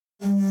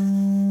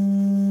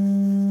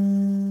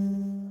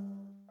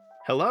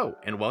Hello,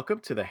 and welcome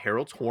to the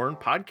Herald's Horn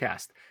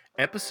podcast,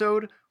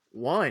 episode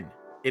 1.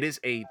 It is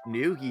a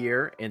new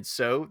year, and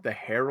so the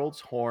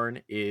Herald's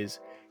Horn is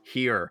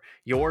here.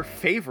 Your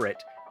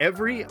favorite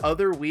every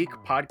other week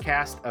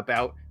podcast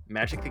about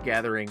Magic the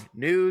Gathering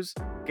news,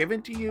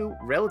 given to you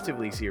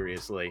relatively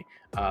seriously,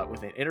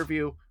 with an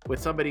interview with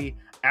somebody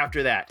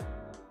after that.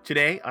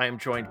 Today, I am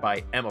joined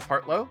by Emma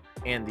Partlow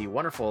and the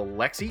wonderful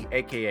Lexi,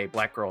 aka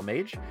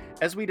BlackGirlMage,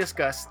 as we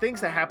discuss things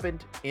that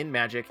happened in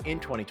Magic in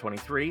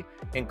 2023,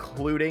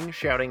 including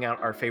shouting out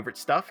our favorite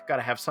stuff. Got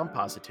to have some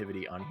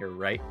positivity on here,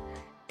 right?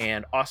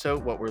 And also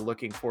what we're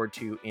looking forward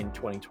to in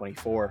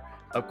 2024.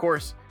 Of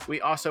course, we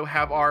also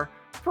have our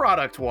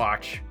product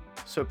watch,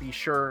 so be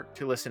sure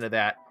to listen to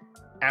that.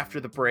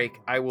 After the break,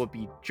 I will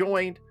be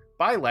joined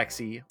by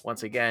Lexi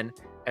once again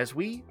as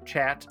we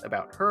chat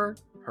about her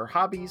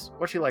hobbies,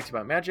 what she likes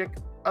about Magic,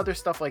 other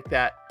stuff like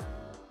that.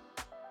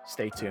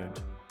 Stay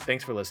tuned.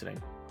 Thanks for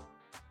listening.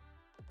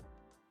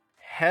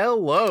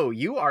 Hello,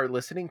 you are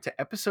listening to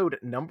episode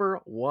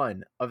number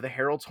 1 of the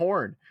Herald's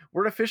Horn.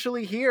 We're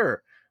officially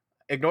here.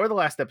 Ignore the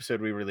last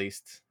episode we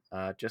released.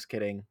 Just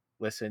kidding.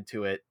 Listen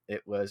to it.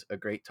 It was a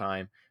great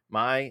time.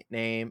 My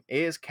name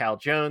is Cal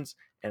Jones,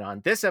 and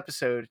on this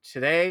episode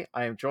today,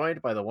 I am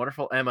joined by the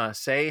wonderful Emma.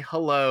 Say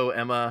hello,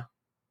 Emma.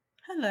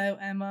 Hello,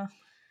 Emma.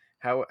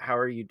 How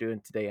are you doing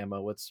today,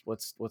 Emma? What's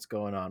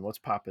going on? What's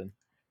popping?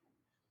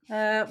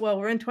 Well,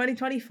 we're in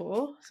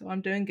 2024, so I'm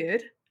doing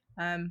good.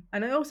 And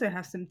I also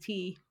have some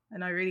tea,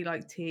 and I really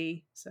like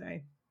tea, so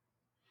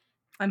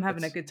I'm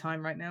having a good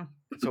time right now.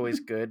 It's always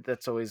good.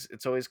 It's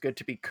always good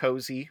to be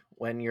cozy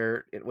when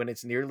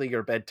it's nearly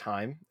your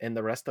bedtime and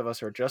the rest of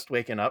us are just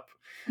waking up.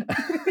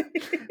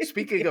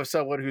 Speaking of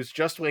someone who's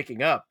just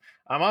waking up,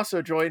 I'm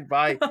also joined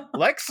by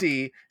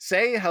Lexi.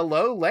 Say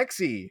hello,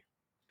 Lexi.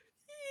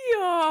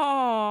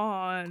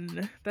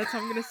 Yawn. That's how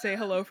I'm gonna say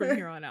hello from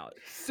here on out.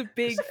 It's a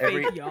big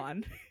fake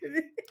yawn.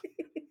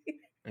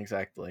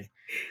 Exactly.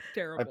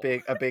 Terrible.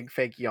 A big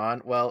fake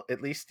yawn. Well,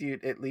 at least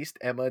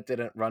Emma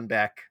didn't run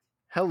back.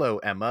 Hello,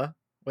 Emma.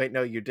 Wait,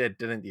 no, you did,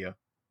 didn't you?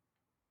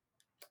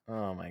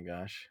 Oh my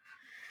gosh.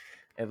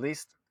 At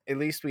least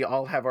we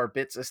all have our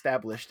bits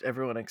established.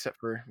 Everyone except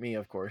for me,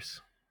 of course.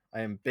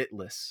 I am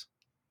bitless.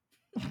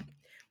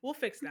 We'll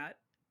fix that.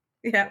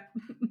 Yeah.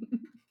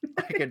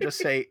 I can just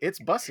say it's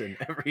bussin'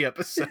 every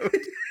episode.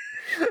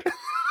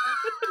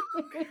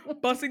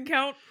 Bussin'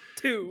 count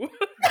 2.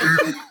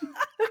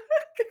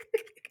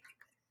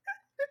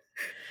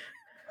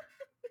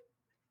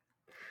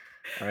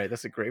 All right,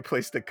 that's a great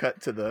place to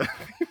cut to the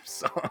theme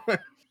song.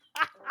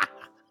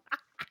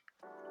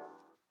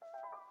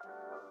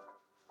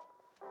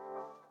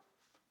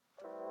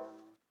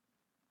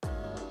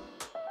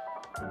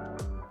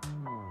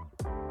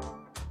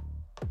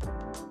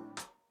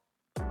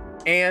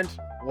 And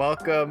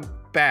welcome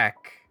back.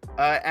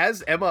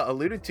 As Emma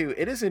alluded to,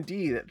 it is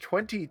indeed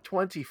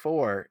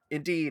 2024.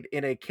 Indeed,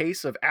 in a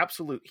case of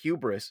absolute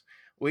hubris,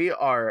 we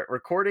are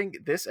recording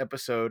this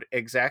episode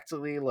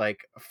exactly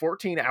like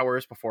 14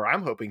 hours before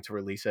I'm hoping to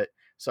release it.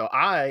 So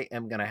I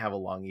am going to have a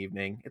long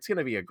evening. It's going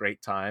to be a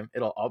great time.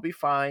 It'll all be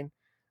fine.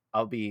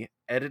 I'll be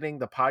editing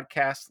the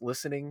podcast,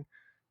 listening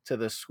to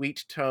the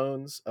sweet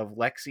tones of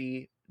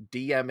Lexi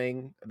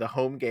DMing the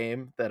home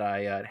game that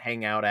I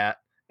hang out at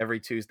every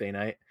Tuesday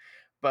night.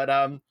 But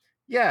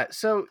yeah,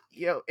 so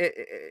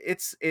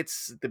it's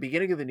the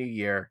beginning of the new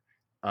year.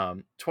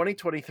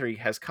 2023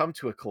 has come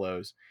to a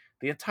close.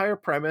 The entire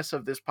premise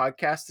of this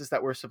podcast is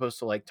that we're supposed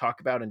to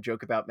talk about and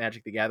joke about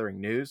Magic the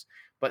Gathering news,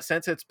 but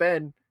since it's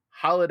been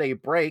holiday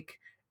break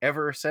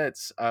ever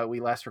since we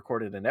last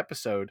recorded an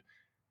episode,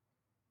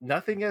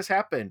 nothing has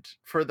happened.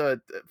 For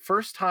the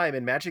first time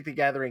in Magic the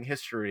Gathering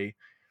history,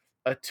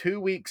 a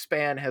 2-week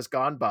span has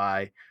gone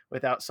by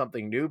without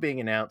something new being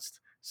announced,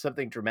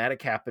 something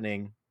dramatic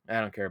happening. I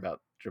don't care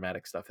about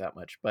dramatic stuff that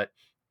much, but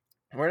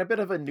we're in a bit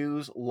of a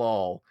news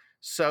lull.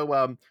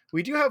 So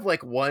we do have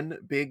one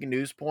big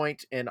news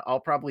point, and I'll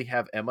probably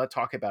have Emma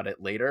talk about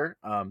it later.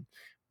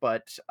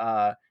 But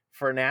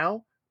for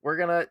now, we're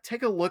going to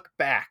take a look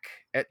back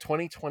at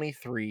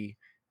 2023,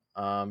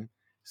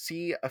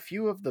 see a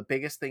few of the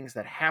biggest things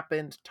that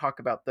happened, talk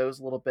about those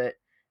a little bit.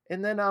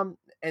 And then,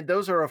 and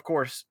those are, of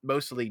course,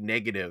 mostly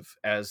negative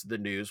as the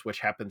news, which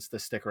happens to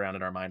stick around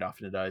in our mind,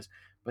 often it does.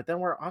 But then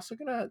we're also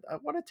I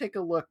want to take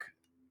a look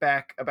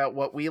back about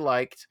what we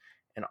liked,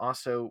 and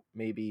also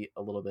maybe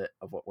a little bit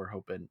of what we're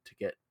hoping to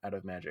get out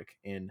of Magic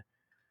in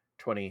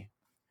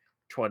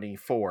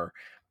 2024.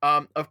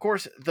 Of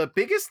course, the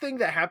biggest thing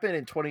that happened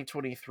in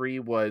 2023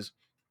 was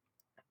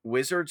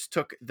Wizards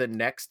took the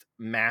next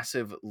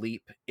massive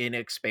leap in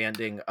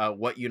expanding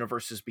what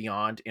Universes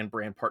Beyond and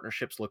brand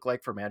partnerships look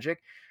like for Magic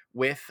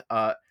with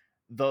the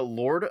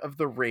Lord of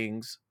the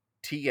Rings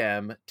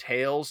TM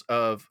Tales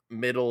of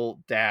Middle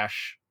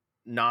Dash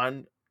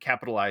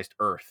non-capitalized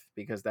Earth,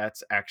 because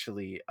that's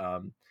actually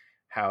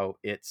how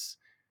it's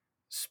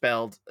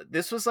spelled.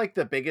 This was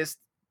the biggest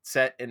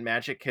set in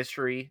Magic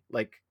history,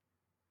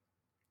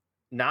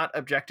 not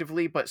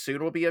objectively, but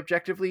soon will be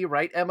objectively,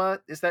 right,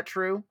 Emma? Is that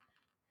true?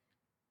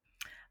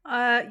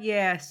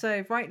 Yeah,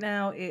 so right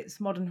now it's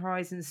Modern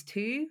Horizons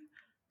 2.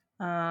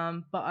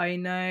 But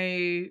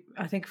I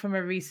think from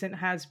a recent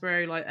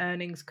Hasbro like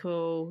earnings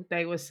call,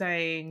 they were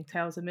saying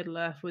Tales of Middle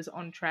Earth was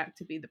on track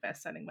to be the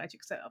best selling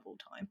Magic set of all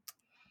time.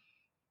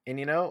 And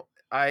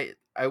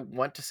I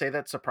want to say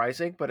that's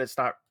surprising, but it's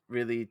not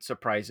really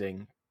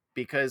surprising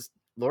because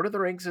Lord of the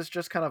Rings is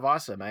just kind of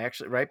awesome. I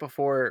actually right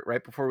before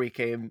we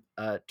came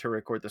to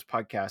record this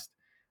podcast,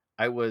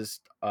 I was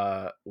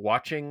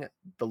watching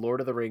the Lord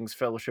of the Rings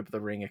Fellowship of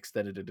the Ring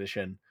extended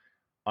edition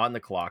on the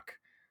clock.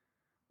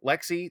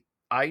 Lexi,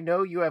 I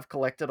know you have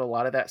collected a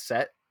lot of that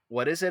set.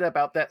 What is it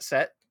about that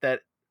set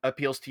that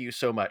appeals to you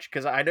so much?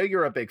 Because I know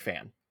you're a big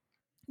fan.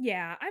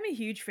 Yeah, I'm a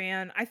huge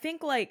fan. I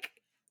think like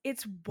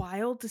it's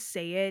wild to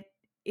say it.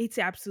 It's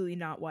absolutely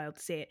not wild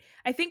to say it.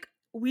 I think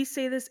we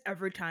say this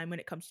every time when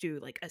it comes to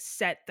like a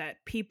set that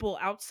people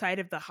outside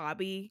of the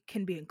hobby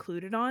can be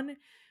included on,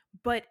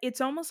 but it's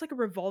almost like a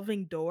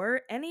revolving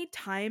door.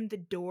 Anytime the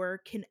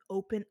door can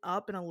open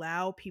up and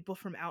allow people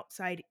from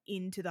outside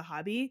into the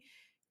hobby,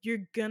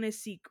 you're gonna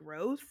see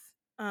growth.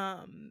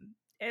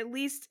 At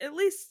least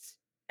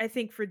I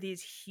think for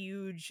these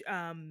huge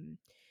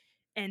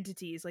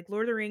entities. Like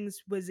Lord of the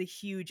Rings was a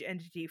huge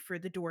entity for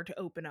the door to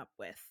open up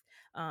with.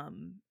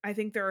 I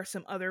think there are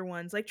some other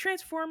ones like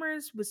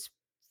Transformers was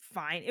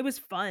fine. It was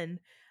fun.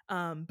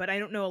 But I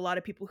don't know a lot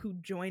of people who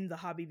joined the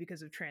hobby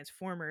because of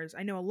Transformers.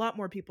 I know a lot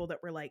more people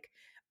that were like,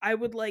 I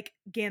would like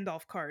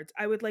Gandalf cards,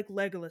 I would like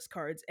Legolas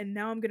cards, and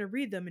now I'm going to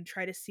read them and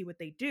try to see what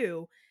they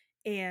do.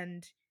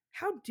 And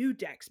how do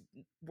decks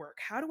work?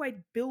 How do I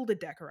build a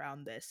deck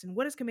around this? And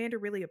what is Commander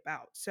really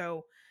about?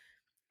 So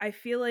I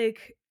feel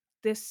like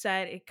this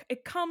set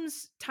it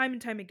comes time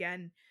and time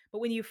again, but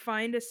when you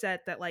find a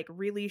set that like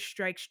really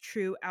strikes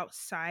true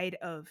outside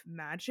of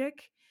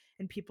Magic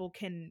and people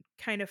can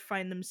kind of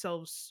find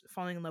themselves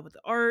falling in love with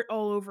the art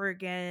all over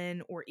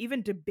again or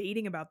even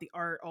debating about the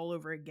art all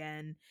over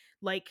again,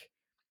 like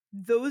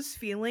those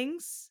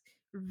feelings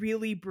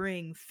really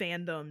bring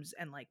fandoms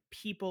and like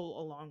people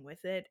along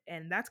with it,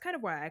 and that's kind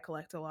of why I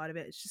collect a lot of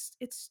it.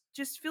 It's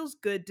just feels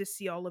good to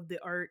see all of the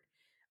art,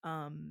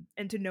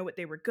 and to know what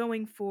they were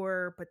going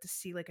for, but to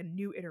see like a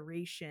new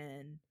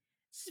iteration,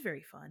 this is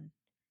very fun.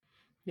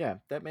 Yeah,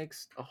 that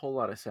makes a whole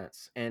lot of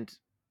sense. And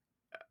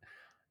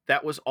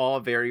that was all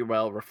very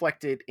well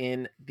reflected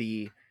in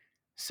the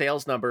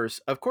sales numbers.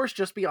 Of course,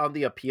 just beyond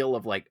the appeal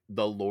of like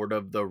the Lord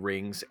of the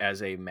Rings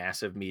as a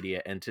massive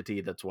media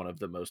entity that's one of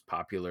the most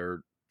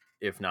popular,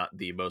 if not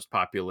the most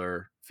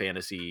popular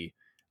fantasy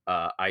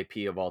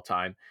IP of all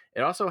time.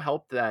 It also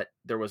helped that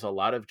there was a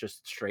lot of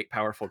just straight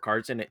powerful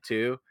cards in it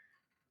too,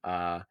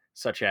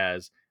 such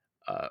as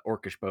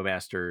Orcish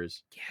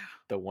Bowmasters, Yeah.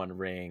 the One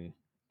Ring,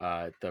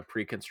 the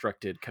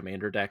pre-constructed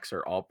commander decks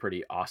are all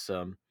pretty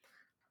awesome.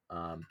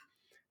 Um,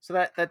 so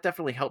that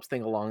definitely helps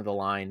thing along the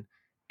line.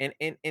 And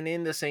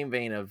in the same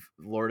vein of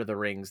Lord of the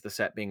Rings, the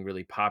set being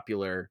really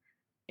popular,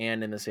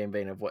 and in the same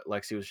vein of what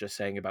Lexi was just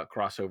saying about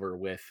crossover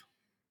with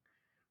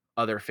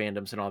other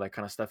fandoms and all that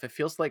kind of stuff, it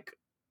feels like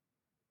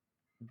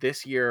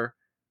this year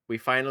we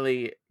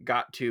finally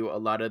got to a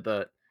lot of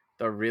the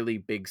really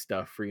big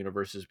stuff for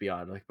Universes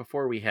Beyond. Like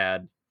before we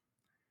had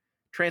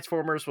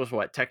Transformers was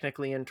what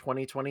technically in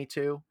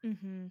 2022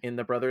 Mm-hmm. in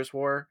the Brothers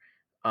War.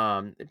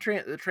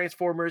 The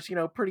Transformers,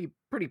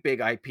 pretty big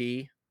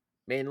IP,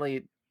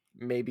 mainly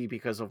maybe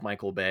because of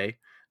Michael Bay.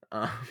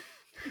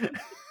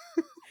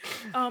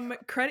 Um,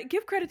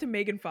 Give credit to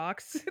Megan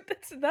Fox.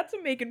 That's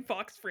a Megan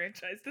Fox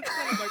franchise. That's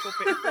not a Michael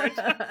Bay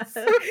franchise.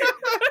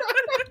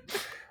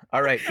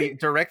 all right,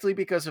 directly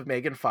because of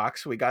Megan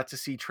Fox, we got to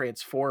see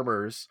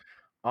Transformers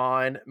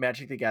on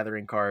Magic the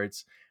Gathering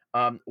cards.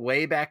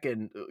 Way back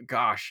in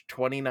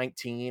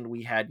 2019,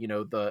 we had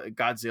the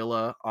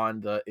Godzilla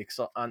on the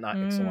not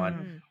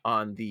Ixalan,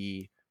 on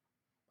the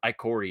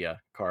Ikoria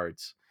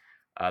cards.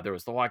 There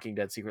was the Walking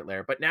Dead Secret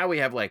Lair, but now we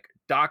have like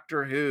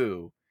Doctor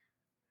Who,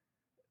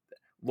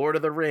 Lord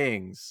of the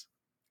Rings,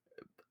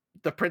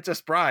 The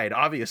Princess Bride,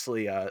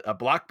 obviously a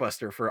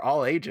blockbuster for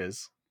all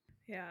ages.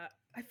 Yeah.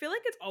 I feel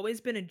like it's always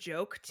been a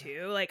joke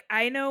too. Like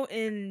I know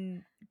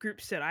in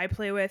groups that I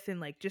play with and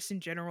like just in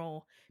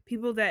general,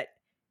 people that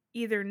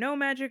either know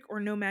Magic or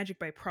know Magic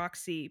by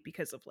proxy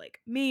because of like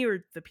me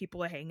or the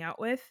people I hang out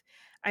with,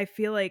 I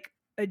feel like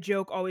a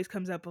joke always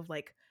comes up of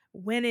like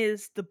when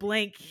is the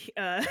blank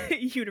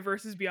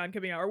Universes Beyond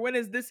coming out or when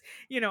is this,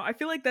 I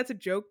feel like that's a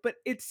joke, but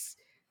it's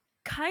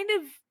kind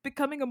of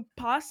becoming a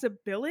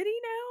possibility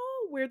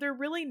now where they're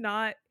really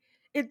not,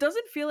 it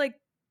doesn't feel like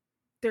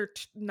they're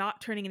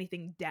not turning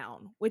anything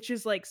down, which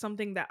is like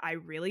something that I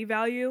really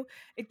value.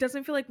 It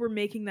doesn't feel like we're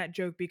making that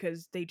joke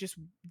because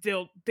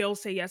they'll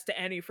say yes to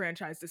any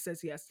franchise that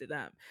says yes to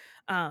them.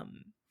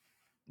 Um,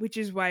 which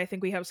is why I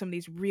think we have some of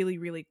these really,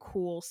 really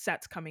cool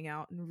sets coming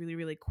out and really,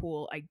 really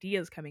cool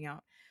ideas coming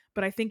out.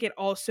 But I think it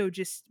also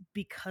just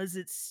because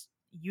it's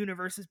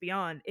Universes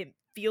Beyond, it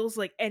feels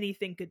like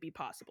anything could be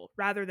possible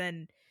rather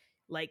than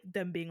like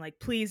them being like,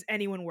 please,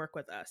 anyone work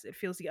with us. It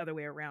feels the other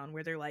way around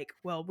where they're like,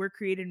 well, we're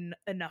created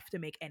enough to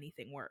make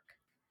anything work.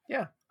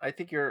 Yeah, I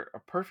think you're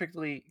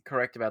perfectly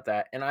correct about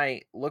that. And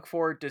I look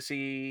forward to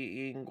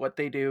seeing what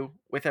they do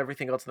with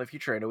everything else in the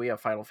future. I know we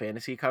have Final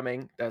Fantasy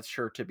coming. That's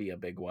sure to be a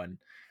big one.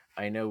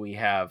 I know we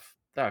have,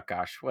 oh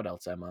gosh, what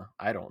else, Emma?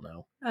 I don't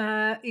know.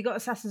 You got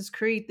Assassin's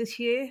Creed this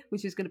year,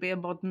 which is going to be a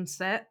modern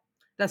set.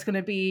 That's going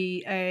to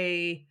be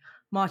a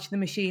March of the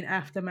Machine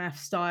Aftermath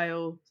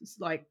style,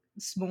 like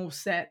small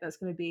set. That's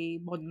going to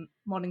be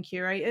modern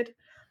curated.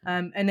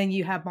 And then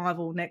you have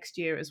Marvel next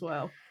year as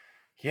well,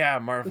 Yeah,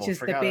 which Marvel. is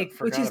the big,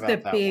 Forgot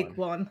about that big one.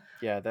 one.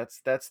 Yeah, that's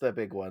the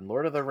big one.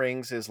 Lord of the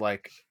Rings is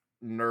like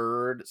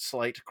nerd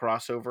slight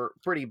crossover,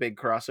 pretty big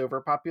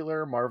crossover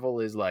popular. Marvel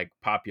is like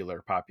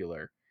popular.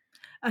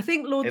 I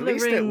think Lord At of the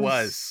least it Rings.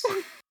 was.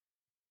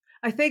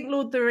 I think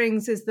Lord of the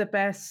Rings is the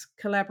best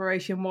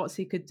collaboration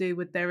WotC could do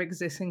with their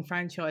existing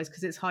franchise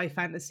because it's high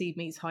fantasy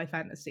meets high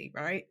fantasy,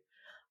 right?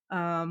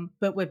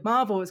 But with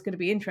Marvel, it's going to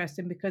be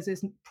interesting because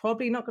it's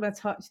probably not going to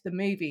touch the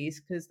movies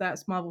because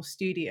that's Marvel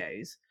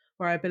Studios,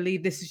 where I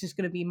believe this is just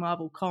going to be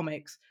Marvel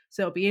Comics.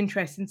 So it'll be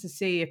interesting to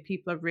see if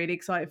people are really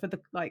excited for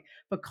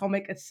for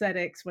comic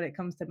aesthetics when it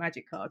comes to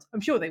Magic cards. I'm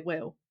sure they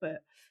will,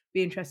 but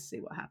be interested to see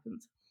what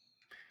happens.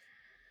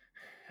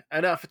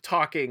 Enough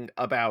talking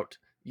about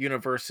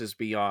universes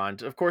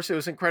beyond. Of course, it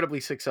was incredibly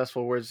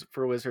successful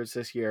for Wizards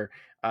this year.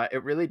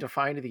 It really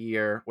defined the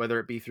year, whether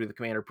it be through the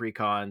Commander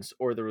precons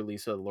or the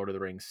release of the Lord of the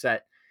Rings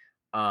set.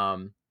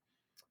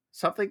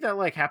 Something that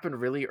like happened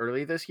really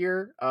early this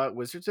year.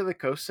 Wizards of the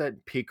Coast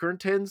sent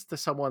Pinkertons to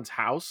someone's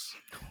house.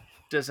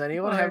 Does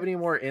anyone have any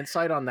more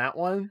insight on that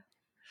one?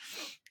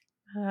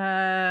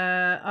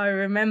 I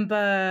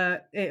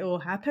remember it all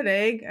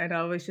happening, and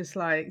I was just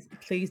like,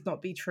 "Please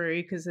not be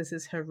true, because this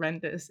is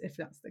horrendous." If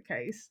that's the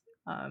case,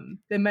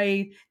 they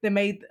made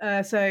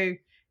so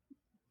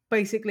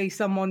basically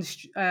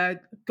someone's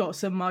got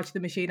some March of the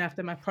Machine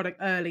Aftermath product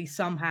early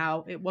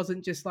somehow. It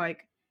wasn't just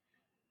like,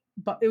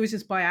 but it was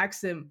just by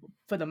accident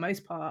for the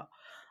most part.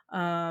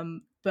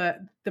 But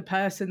the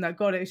person that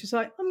got it was just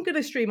like, I'm going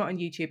to stream it on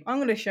YouTube. I'm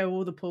going to show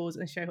all the pulls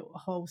and show a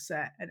whole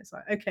set. And it's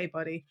like, okay,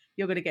 buddy,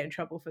 you're going to get in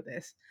trouble for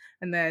this.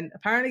 And then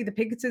apparently the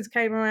Pinkertons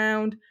came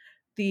around.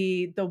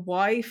 The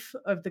wife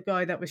of the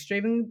guy that was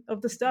streaming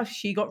of the stuff,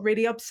 she got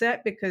really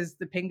upset because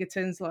the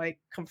Pinkertons like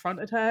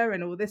confronted her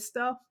and all this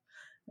stuff.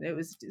 And it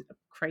was just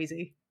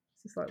crazy.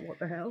 It's just like, what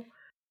the hell?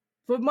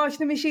 For March of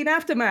the Machine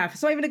Aftermath,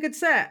 it's not even a good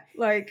set.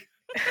 Like,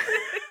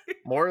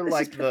 more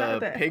like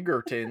the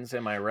Pinkertons,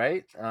 am I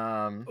right?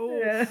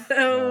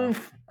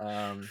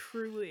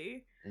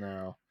 Truly.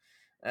 No.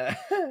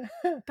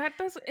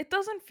 It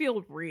doesn't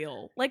feel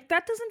real. Like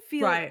that doesn't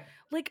feel right.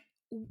 Like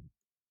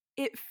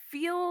it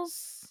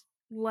feels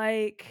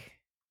like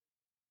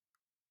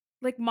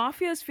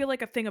mafias feel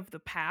like a thing of the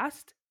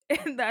past,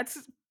 and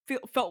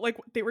felt like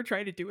what they were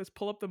trying to do is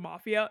pull up the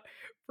mafia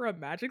for a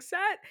Magic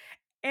set.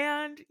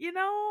 And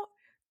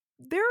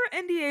there are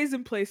NDAs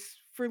in place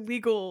for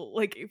legal,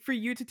 like for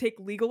you to take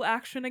legal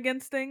action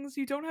against things.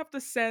 You don't have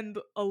to send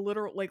a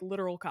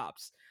literal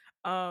cops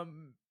to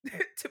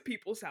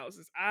people's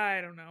houses. I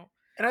don't know.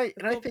 And I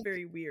think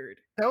very weird.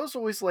 That was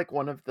always like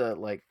one of the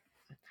like,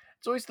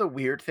 it's always the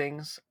weird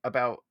things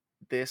about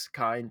this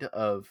kind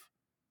of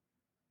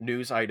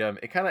news item.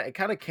 It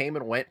kind of came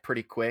and went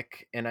pretty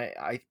quick, and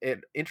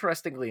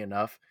interestingly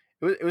enough,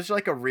 it was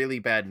like a really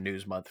bad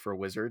news month for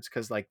Wizards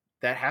because like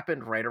that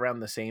happened right around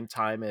the same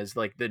time as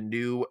like the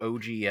new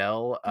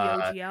OGL,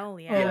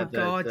 OGL, yeah. the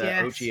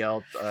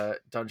OGL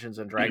Dungeons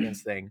and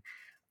Dragons thing.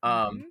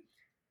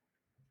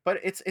 But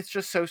it's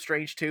just so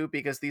strange too,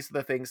 because these are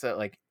the things that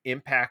like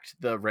impact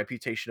the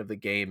reputation of the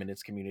game and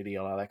its community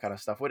and all that kind of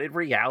stuff. When in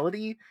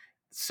reality,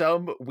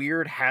 some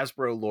weird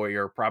Hasbro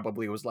lawyer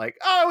probably was like,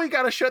 "Oh, we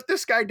gotta shut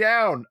this guy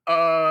down.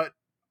 I'm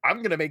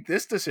gonna make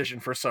this decision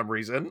for some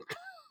reason."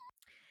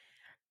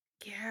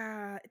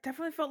 Yeah, it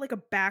definitely felt like a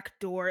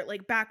backdoor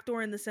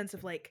in the sense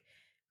of like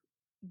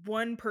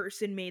one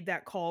person made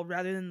that call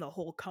rather than the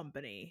whole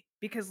company,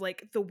 because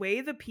like the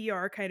way the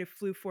PR kind of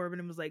flew forward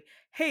and was like,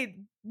 "Hey,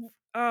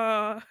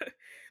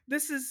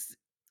 this is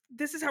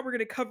how we're going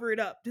to cover it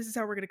up. This is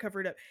how we're going to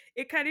cover it up."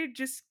 It kind of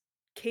just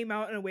came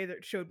out in a way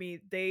that showed me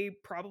they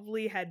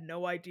probably had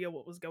no idea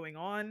what was going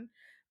on,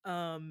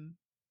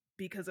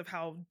 because of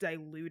how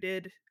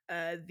diluted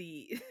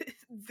the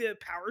the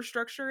power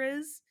structure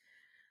is.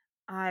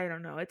 I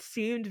don't know. It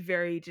seemed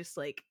very just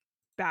like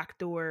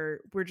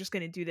backdoor. We're just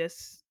going to do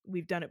this.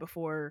 We've done it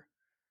before.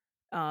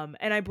 And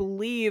I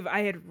believe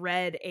I had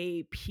read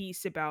a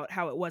piece about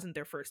how it wasn't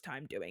their first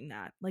time doing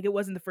that. Like it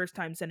wasn't the first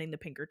time sending the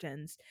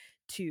Pinkertons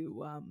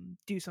to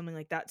do something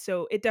like that.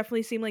 So it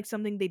definitely seemed like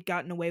something they'd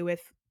gotten away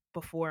with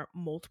before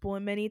multiple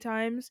and many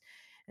times.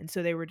 And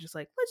so they were just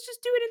like, let's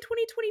just do it in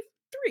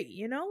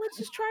 2023, let's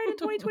just try it in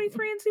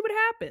 2023 and see what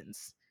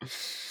happens.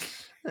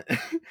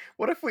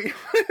 What if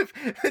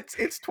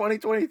it's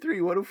 2023?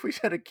 What if we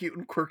sent a cute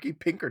and quirky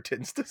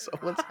Pinkertons to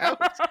someone's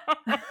house?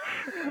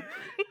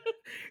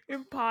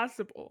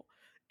 Impossible.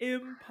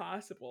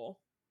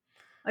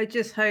 I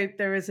just hope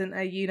there isn't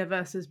a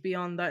universes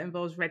beyond that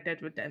involves Red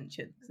Dead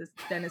Redemption, because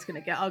then it's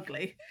going to get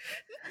ugly.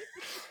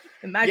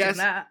 Imagine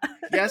that.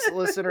 Yes,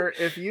 listener,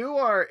 if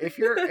your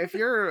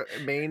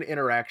main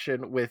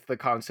interaction with the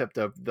concept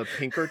of the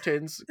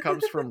Pinkertons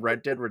comes from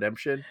Red Dead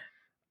Redemption,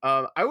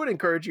 I would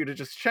encourage you to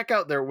just check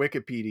out their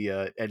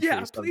Wikipedia Yeah, entry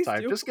please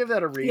sometime. do. Just give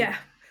that a read. Yeah.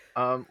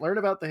 Learn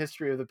about the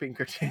history of the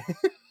Pinkertons.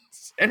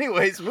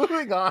 Anyways,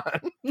 moving on.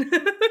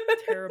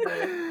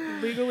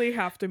 Terrible. Legally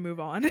have to move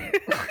on.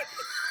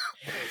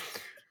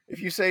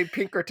 If you say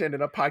Pinkerton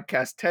in a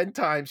podcast 10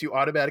 times, you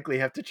automatically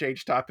have to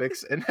change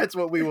topics, and that's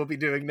what we will be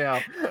doing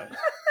now.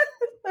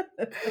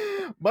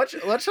 Much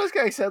like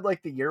I said,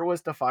 like the year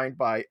was defined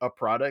by a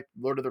product,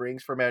 Lord of the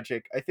Rings for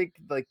Magic. I think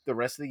like the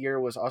rest of the year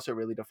was also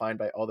really defined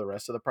by all the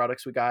rest of the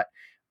products we got.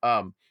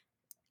 So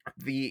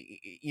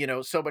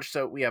much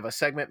so we have a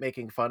segment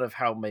making fun of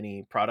how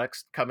many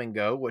products come and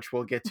go, which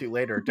we'll get to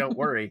later. Don't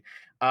worry.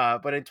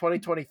 But in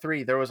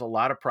 2023 there was a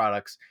lot of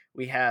products.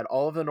 We had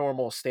all of the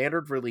normal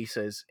standard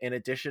releases in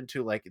addition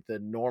to like the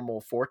normal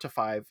 4 to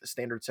 5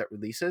 standard set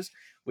releases.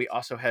 We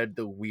also had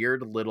the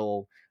weird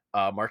little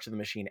March of the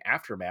Machine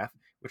Aftermath,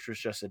 which was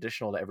just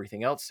additional to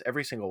everything else.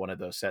 Every single one of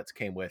those sets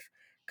came with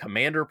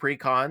Commander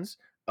precons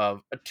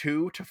of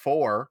 2 to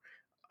 4.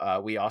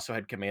 We also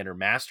had Commander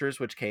Masters,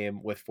 which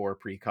came with 4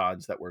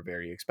 precons that were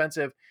very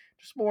expensive.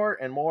 Just more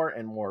and more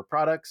and more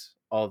products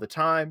all the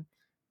time.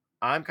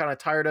 I'm kind of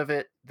tired of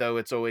it, though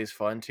it's always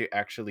fun to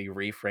actually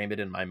reframe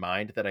it in my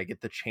mind that I get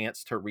the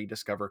chance to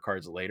rediscover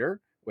cards later,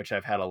 which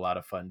I've had a lot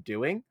of fun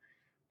doing.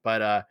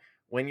 But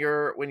when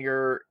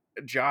your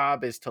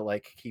job is to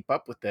like keep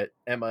up with it,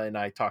 Emma and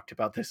I talked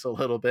about this a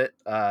little bit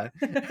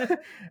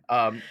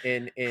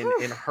in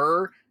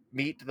her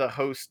Meet the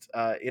Host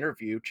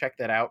interview. Check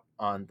that out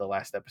on the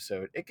last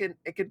episode. It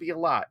can be a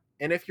lot.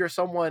 And if you're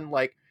someone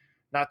like,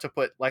 not to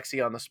put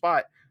Lexi on the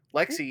spot,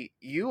 Lexi,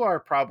 you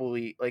are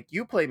probably like,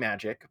 you play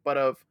Magic, but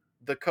of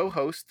the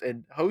co-hosts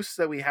and hosts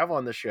that we have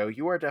on the show,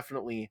 you are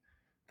definitely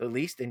the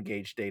least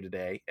engaged day to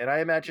day. And I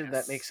imagine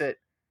that makes it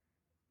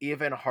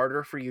even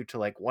harder for you to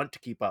like want to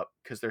keep up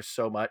because there's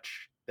so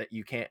much that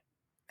you can't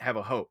have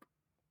a hope.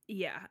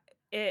 Yeah,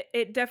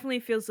 it definitely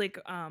feels like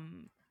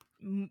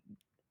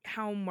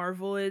how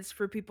Marvel is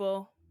for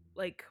people,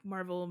 like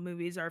Marvel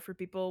movies are for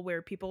people,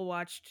 where people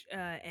watched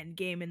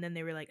Endgame and then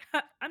they were like,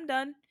 ha, I'm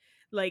done.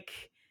 Like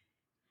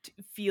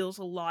feels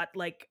a lot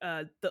like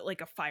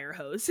like a fire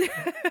hose.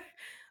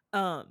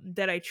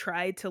 That I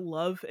try to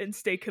love and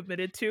stay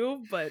committed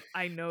to, but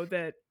I know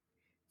that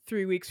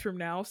 3 weeks from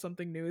now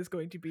something new is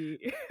going to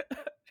be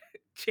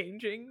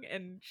changing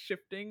and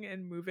shifting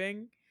and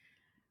moving.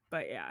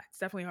 But yeah, it's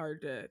definitely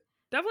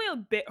a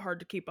bit hard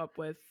to keep up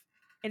with,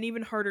 and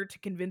even harder to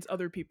convince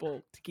other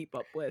people to keep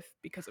up with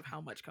because of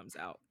how much comes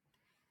out,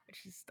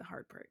 which is the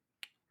hard part.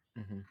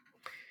 Mm-hmm.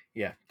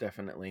 Yeah,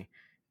 definitely.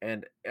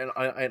 And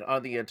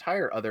on the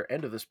entire other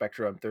end of the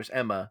spectrum, there's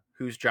Emma,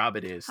 whose job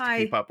it is to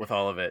keep Hi. up with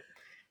all of it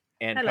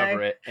and Hello.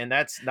 cover it, and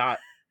that's not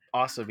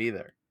awesome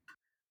either.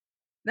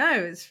 No,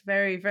 it's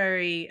very,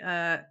 very,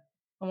 I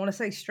want to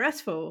say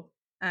stressful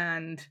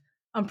and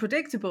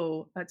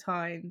unpredictable at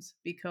times,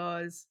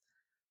 because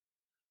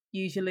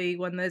usually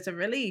when there's a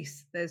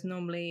release, there's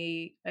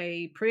normally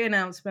a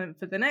pre-announcement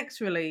for the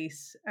next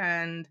release,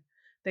 and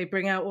they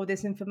bring out all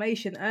this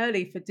information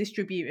early for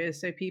distributors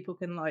so people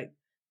can like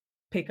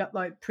pick up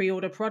like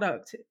pre-order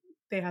product.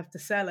 They have to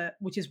sell it,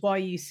 which is why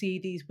you see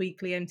these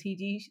weekly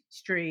MTG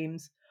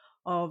streams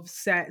of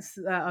sets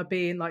that are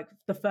being like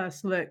the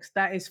first looks.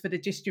 That is for the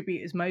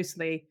distributors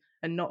mostly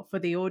and not for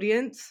the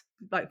audience,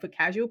 like for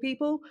casual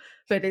people.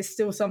 But it's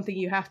still something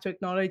you have to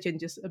acknowledge and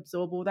just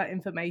absorb all that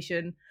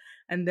information.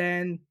 And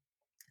then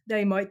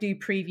they might do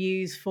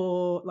previews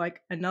for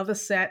like another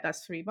set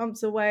that's 3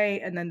 months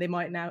away, and then they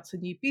might announce a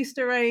new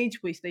booster range,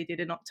 which they did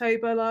in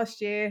October last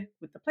year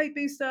with the plate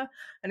booster.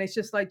 And it's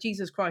just like,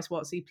 Jesus Christ,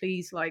 Watsy,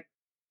 please, like,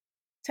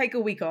 take a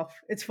week off.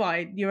 It's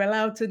fine. You're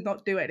allowed to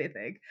not do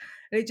anything.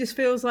 And it just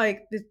feels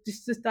like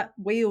just that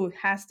wheel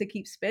has to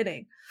keep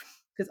spinning,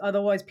 because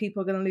otherwise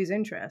people are going to lose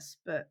interest.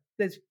 But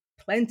there's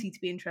plenty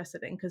to be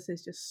interested in because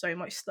there's just so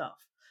much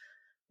stuff.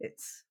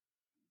 It's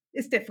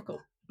difficult.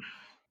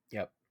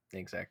 Yep,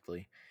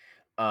 exactly.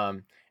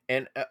 Um,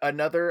 and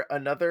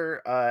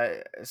another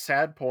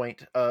sad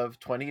point of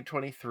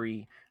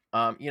 2023.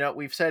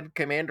 We've said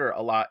Commander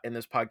a lot in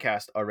this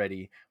podcast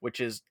already, which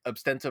is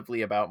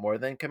ostensibly about more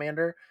than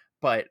Commander,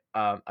 but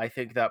I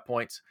think that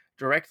points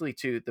directly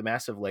to the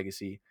massive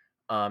legacy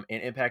and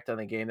impact on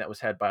the game that was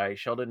had by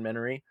Sheldon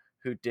Menery,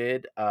 who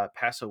did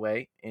pass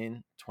away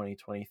in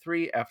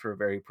 2023 after a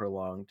very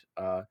prolonged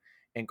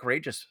and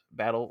courageous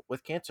battle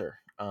with cancer.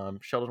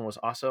 Sheldon was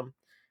awesome.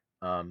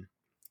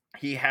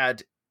 He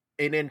had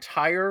an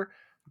entire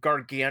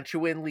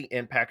gargantuanly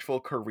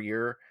impactful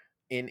career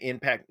in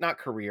impact, not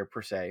career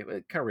per se,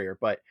 career,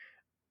 but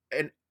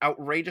an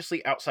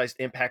outrageously outsized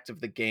impact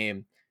of the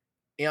game.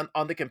 And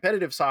on the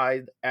competitive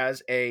side,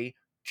 as a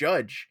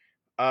judge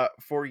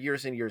for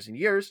years and years and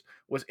years,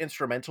 was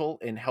instrumental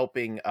in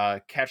helping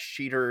catch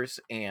cheaters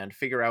and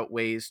figure out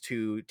ways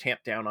to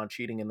tamp down on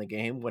cheating in the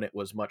game when it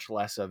was much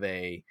less of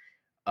a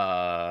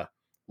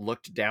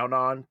looked down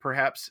on,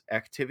 perhaps,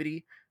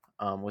 activity.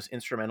 was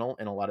instrumental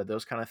in a lot of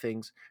those kind of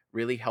things.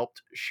 Really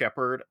helped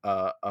shepherd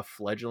a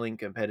fledgling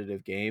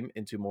competitive game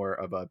into more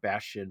of a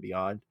Bastion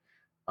Beyond.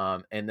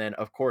 And then,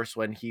 of course,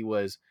 when he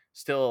was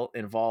still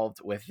involved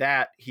with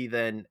that, he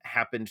then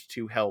happened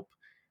to help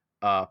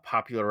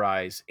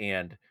popularize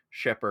and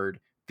shepherd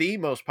the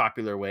most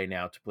popular way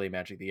now to play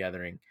Magic the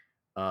Gathering,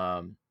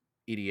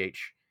 EDH.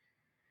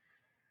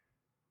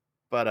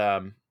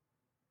 But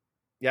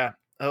yeah,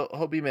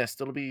 he'll be missed.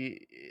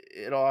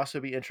 It'll also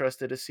be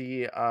interested to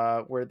see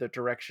where the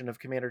direction of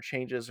Commander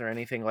changes or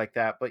anything like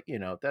that. But you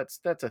know, that's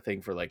a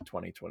thing for like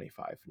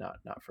 2025,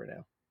 not for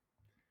now.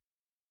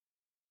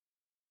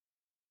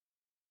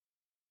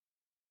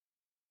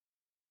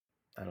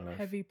 I don't know.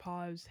 Heavy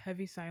pause,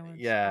 heavy silence.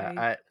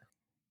 Yeah,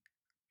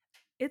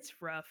 It's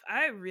rough.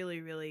 I really,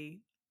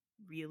 really,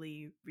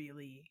 really,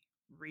 really,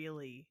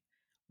 really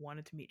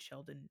wanted to meet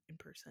Sheldon in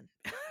person.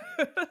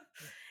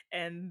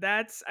 And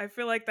I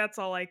feel like that's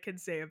all I can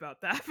say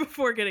about that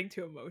before getting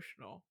too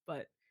emotional.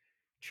 But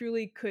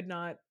truly could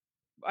not,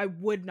 I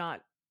would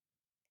not,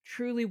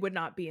 truly would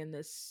not be in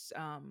this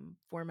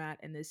format,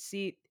 in this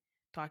seat,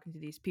 talking to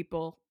these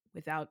people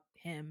without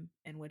him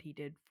and what he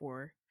did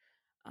for,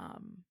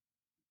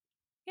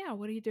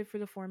 what he did for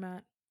the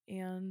format.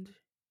 And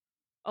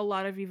a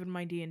lot of even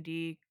my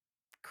D&D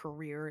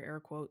career, air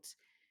quotes,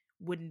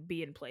 wouldn't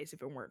be in place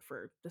if it weren't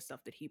for the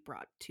stuff that he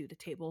brought to the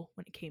table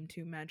when it came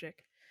to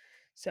Magic.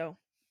 So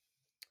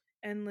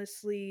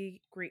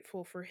endlessly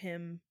grateful for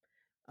him,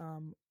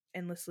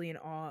 endlessly in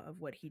awe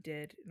of what he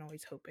did, and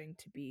always hoping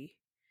to be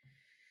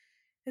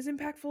as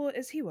impactful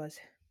as he was.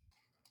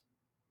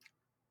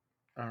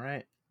 all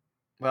right.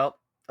 Well,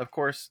 of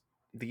course,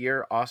 the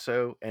year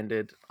also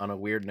ended on a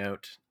weird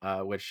note,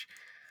 which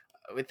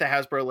with the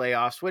Hasbro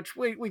layoffs, which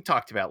we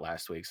talked about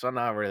last week, so I'm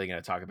not really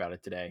going to talk about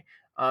it today.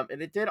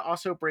 And it did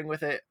also bring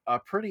with it a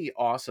pretty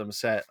awesome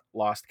set,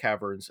 Lost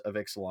Caverns of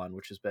Ixalan,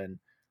 which has been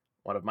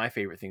one of my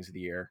favorite things of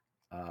the year.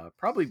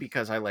 Probably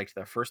because I liked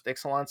the first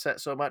Ixalan set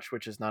so much,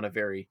 which is not a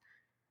very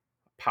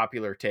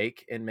popular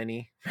take in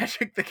many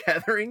Magic the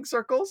Gathering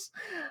circles.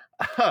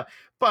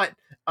 But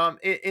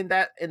in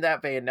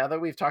that vein, now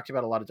that we've talked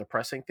about a lot of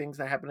depressing things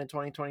that happened in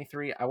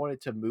 2023, I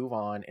wanted to move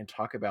on and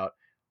talk about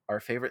our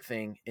favorite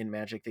thing in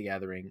Magic the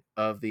Gathering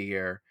of the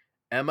year.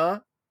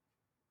 Emma,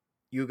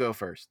 you go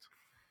first.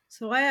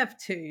 So I have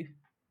two,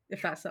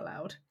 if that's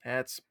allowed.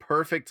 That's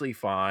perfectly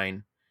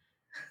fine.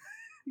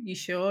 You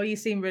sure? You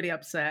seem really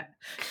upset.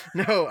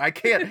 No, I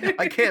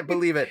can't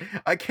believe it.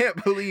 I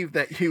can't believe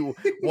that you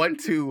want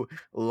to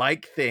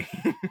like things.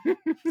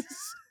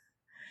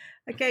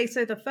 Okay,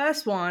 so the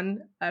first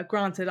one,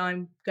 granted,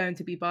 I'm going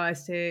to be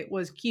biased here,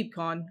 was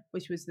CubeCon,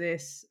 which was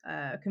this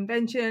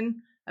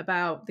convention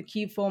about the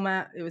cube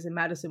format. It was in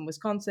Madison,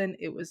 Wisconsin.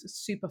 It was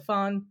super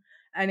fun,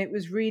 and it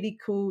was really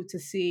cool to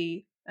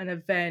see an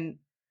event,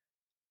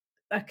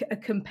 a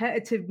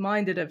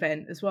competitive-minded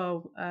event as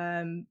well.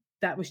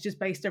 That was just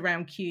based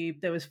around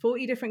cube. There was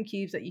 40 different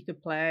cubes that you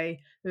could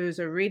play. There was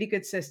a really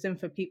good system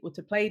for people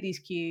to play these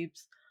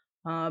cubes.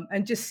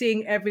 And just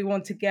seeing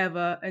everyone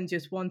together and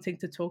just wanting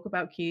to talk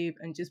about cube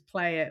and just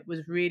play it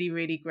was really,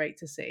 really great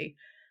to see.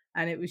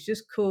 And it was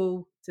just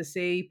cool to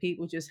see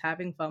people just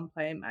having fun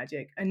playing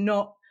Magic and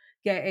not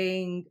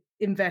getting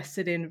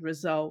invested in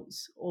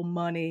results or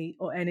money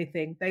or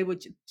anything. They were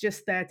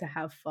just there to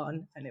have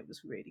fun, and it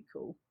was really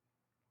cool.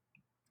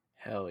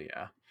 Hell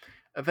yeah.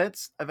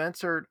 Events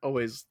are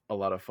always a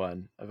lot of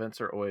fun. Events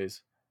are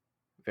always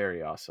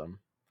very awesome.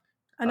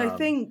 And I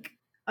think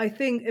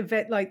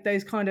event like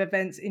those kind of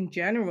events in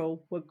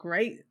general were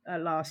great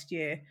last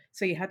year.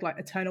 So you had like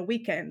Eternal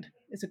Weekend.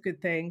 It's a good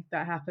thing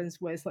that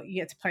happens where it's like you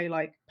get to play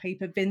like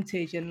Paper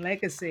Vintage and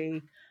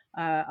Legacy.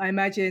 I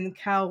imagine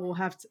Cal will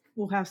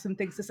have some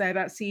things to say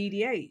about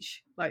CEDH.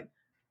 Like a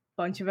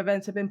bunch of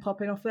events have been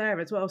popping off there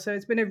as well. So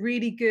it's been a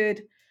really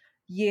good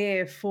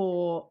year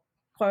for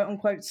quote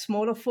unquote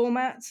smaller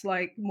formats,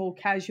 like more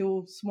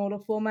casual smaller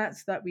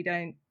formats that we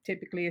don't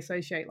typically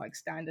associate, like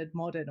Standard,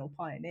 Modern, or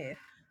Pioneer,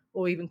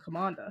 or even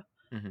Commander.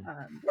 Mm-hmm.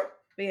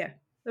 But yeah,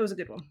 that was a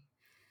good one.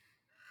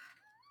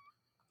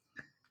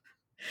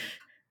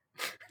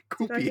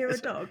 Did I hear a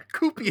dog?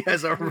 Koopy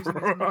has a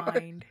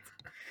mind.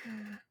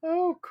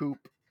 Oh,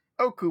 Coop.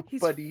 Oh, Coop,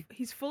 buddy.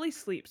 He's fully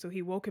asleep, so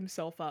he woke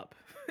himself up.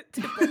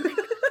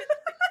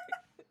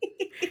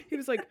 He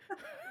was like,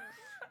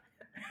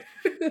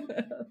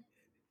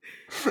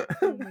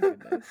 oh my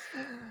goodness.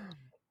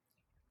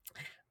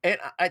 And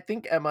I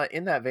think, Emma,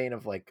 in that vein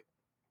of like,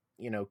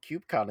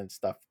 CubeCon and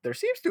stuff, there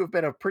seems to have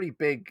been a pretty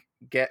big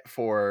get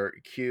for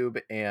Cube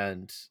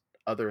and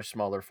other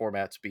smaller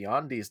formats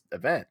beyond these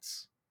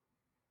events.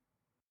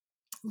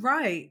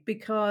 Right,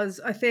 because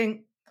I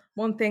think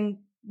one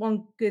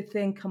good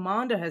thing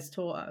Commander has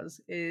taught us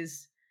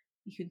is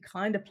you can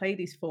kind of play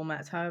these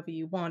formats however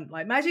you want.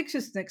 Like Magic's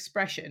just an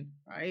expression,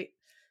 right?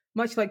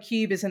 Much like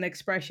Cube is an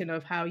expression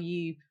of how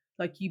you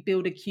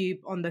build a cube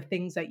on the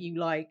things that you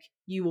like,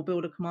 you will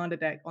build a Commander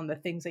deck on the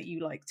things that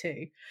you like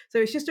too. So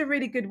it's just a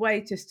really good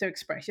way just to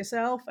express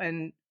yourself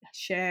and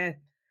share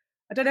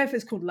I don't know if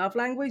it's called love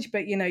language,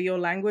 but your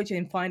language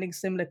in finding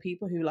similar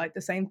people who like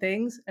the same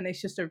things. And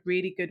it's just a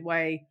really good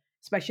way,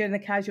 especially in a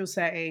casual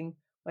setting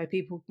where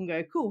people can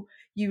go, cool,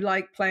 you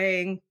like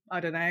playing, I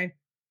don't know,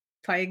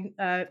 playing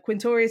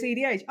Quintorius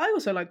EDH. I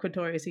also like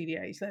Quintorius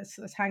EDH.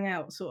 Let's hang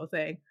out, sort of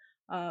thing.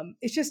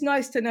 It's just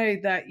nice to know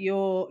that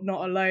you're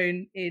not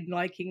alone in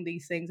liking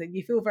these things and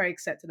you feel very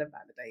accepted and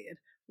validated,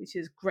 which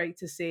is great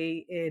to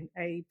see in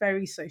a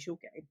very social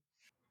game.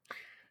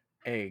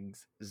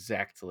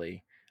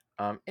 Exactly.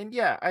 And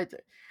yeah,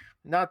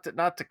 not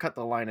to cut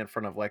the line in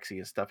front of Lexi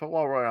and stuff, but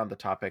while we're on the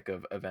topic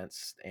of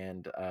events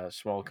and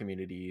small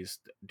communities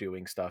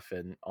doing stuff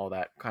and all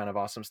that kind of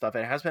awesome stuff,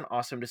 it has been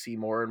awesome to see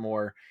more and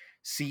more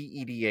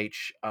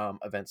CEDH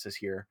events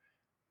this year.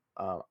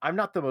 I'm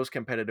not the most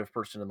competitive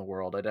person in the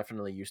world. I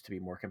definitely used to be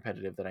more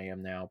competitive than I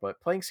am now,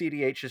 but playing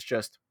CEDH is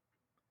just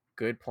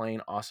good,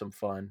 plain, awesome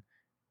fun.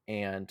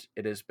 And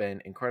it has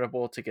been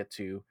incredible to get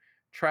to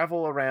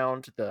travel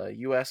around the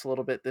US a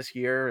little bit this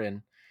year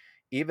and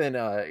even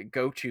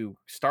go to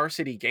Star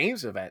City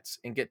Games events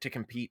and get to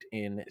compete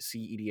in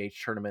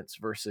CEDH tournaments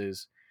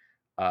versus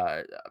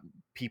uh,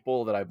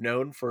 people that I've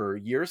known for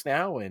years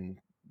now and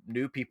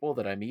new people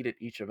that I meet at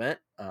each event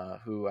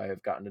who I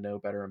have gotten to know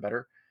better and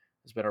better.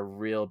 Has been a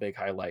real big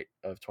highlight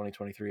of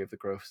 2023 of the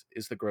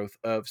growth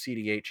of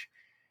CDH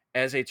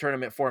as a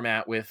tournament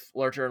format with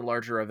larger and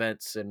larger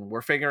events, and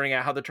we're figuring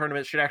out how the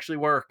tournament should actually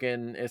work,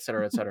 and et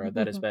cetera, et cetera.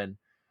 That has been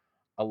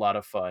a lot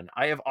of fun.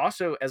 I have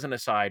also, as an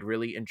aside,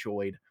 really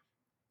enjoyed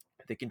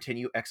the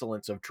continued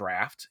excellence of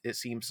draft. It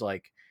seems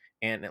like,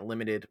 and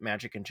limited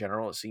Magic in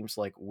general, it seems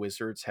like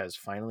Wizards has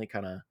finally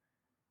kind of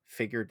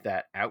figured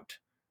that out.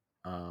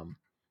 Um,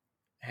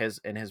 has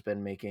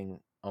been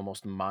making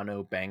almost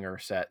mono banger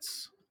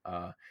sets,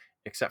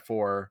 except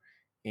for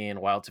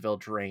in Wilds of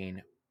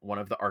Eldraine, one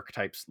of the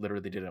archetypes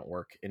literally didn't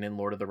work, and in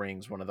Lord of the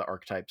Rings, one of the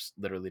archetypes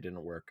literally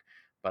didn't work.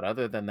 But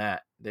other than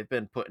that, they've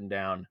been putting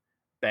down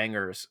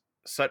bangers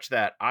such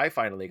that I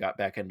finally got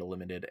back into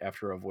limited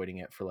after avoiding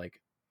it for like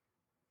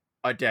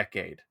a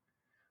decade.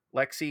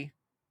 Lexi,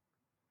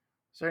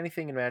 is there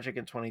anything in Magic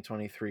in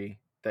 2023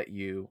 that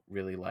you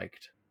really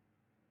liked?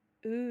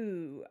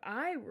 Ooh,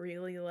 I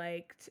really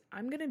liked.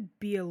 I'm gonna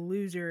be a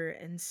loser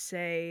and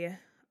say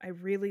I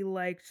really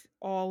liked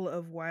all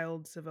of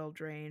Wilds of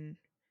Eldraine.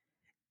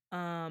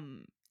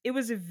 Um, it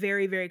was a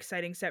very, very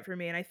exciting set for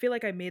me, and I feel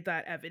like I made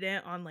that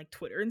evident on like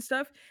Twitter and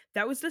stuff.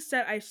 That was the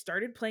set I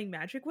started playing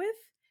Magic with.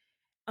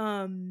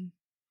 Um,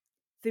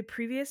 the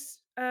previous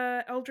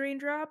Eldraine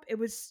drop, it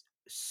was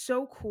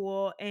so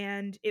cool,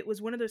 and it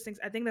was one of those things.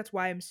 I think that's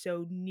why I'm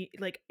so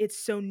like it's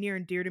so near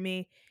and dear to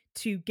me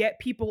to get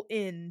people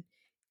in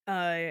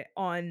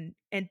on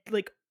and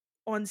like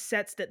on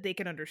sets that they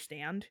can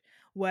understand,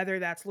 whether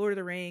that's Lord of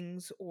the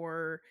Rings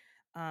or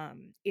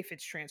if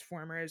it's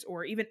Transformers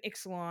or even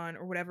Ixalan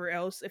or whatever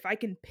else. If I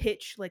can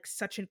pitch like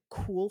such a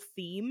cool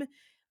theme,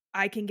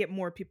 I can get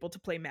more people to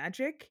play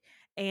Magic.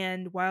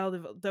 And while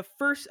the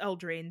first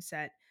Eldraine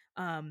set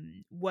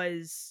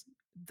was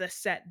the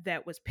set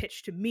that was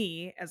pitched to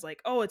me as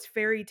like, oh, it's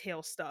fairy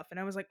tale stuff, and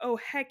I was like, oh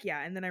heck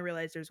yeah, and then I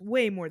realized there's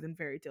way more than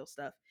fairy tale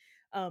stuff.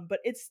 But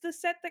it's the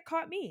set that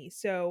caught me,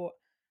 so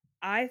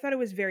I thought it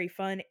was very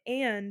fun,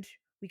 and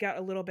we got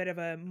a little bit of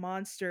a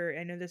monster.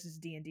 I know this is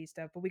D&D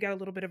stuff, but we got a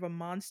little bit of a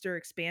monster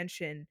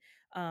expansion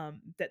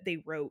that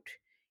they wrote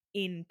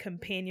in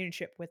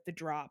companionship with the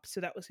drop. So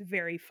that was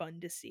very fun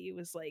to see. It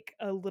was like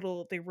a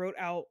little, they wrote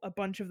out a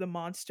bunch of the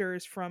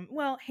monsters from,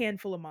 well,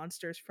 handful of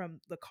monsters from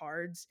the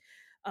cards.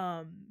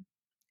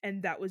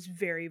 And that was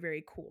very,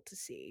 very cool to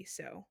see.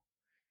 So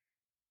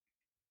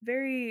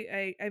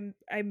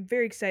I'm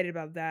very excited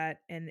about that,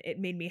 and it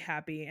made me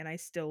happy, and I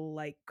still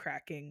like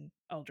cracking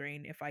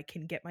Eldraine if I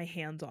can get my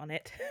hands on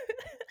it.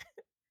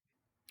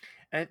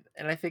 And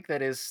I think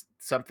that is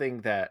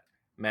something that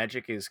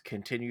Magic is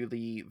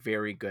continually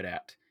very good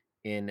at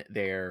in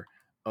their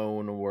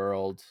own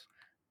world,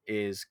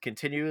 is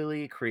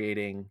continually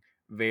creating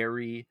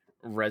very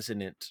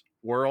resonant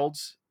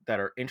worlds that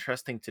are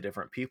interesting to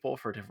different people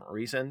for different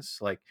reasons.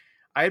 Like,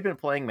 I had been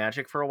playing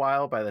Magic for a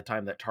while by the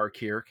time that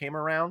Tarkir came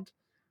around,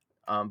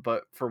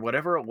 but for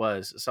whatever it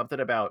was, something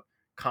about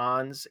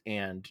cons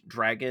and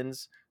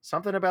dragons,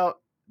 something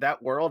about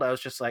that world, I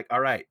was just like, all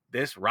right,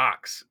 this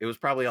rocks. It was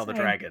probably all the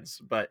Same. dragons,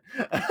 but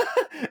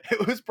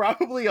it was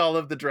probably all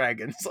of the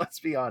dragons, let's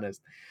be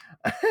honest.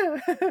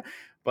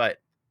 But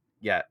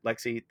yeah,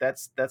 Lexi,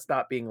 that's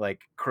not being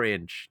like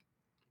cringe.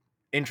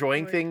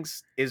 Enjoying Good.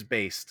 things is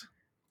based.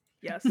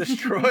 Yes.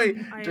 Destroy I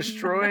am no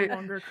destroy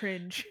longer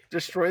cringe.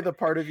 destroy the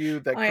part of you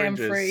that I am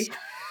cringes.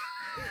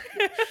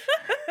 free.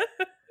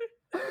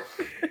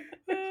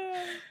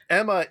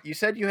 Emma, you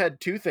said you had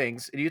two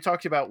things and you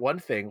talked about one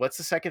thing. What's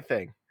the second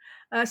thing?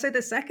 So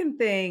the second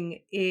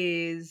thing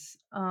is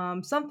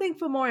something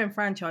for more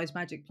enfranchised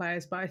Magic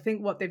players, but I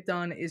think what they've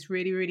done is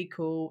really, really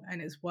cool and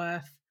it's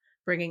worth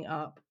bringing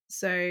up.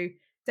 So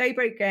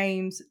Daybreak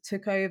Games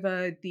took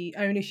over the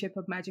ownership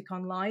of Magic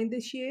Online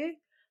this year.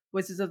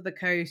 Wizards of the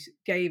Coast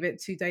gave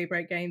it to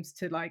Daybreak Games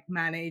to like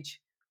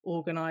manage,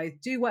 organize,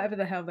 do whatever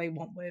the hell they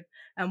want with.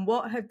 And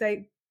what have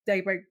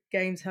Daybreak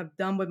Games have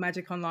done with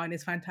Magic Online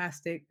is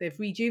fantastic. They've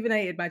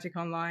rejuvenated Magic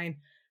Online.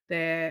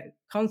 They're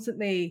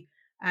constantly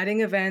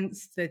adding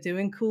events. They're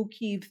doing cool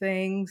cube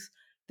things.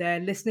 They're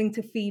listening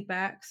to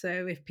feedback.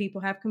 So if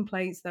people have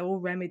complaints, they will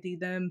remedy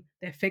them.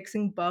 They're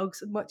fixing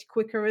bugs much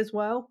quicker as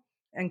well.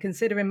 And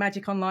considering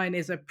Magic Online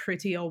is a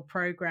pretty old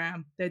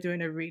program, they're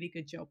doing a really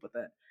good job with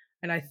it.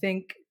 And I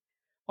think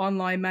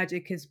online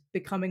Magic is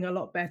becoming a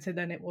lot better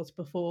than it was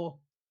before,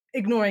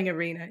 ignoring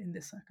Arena in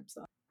this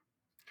circumstance.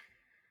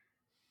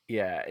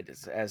 Yeah, it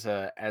is.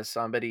 As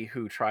somebody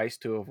who tries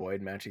to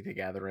avoid Magic the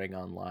Gathering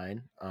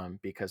online,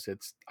 because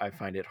I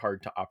find it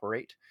hard to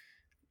operate.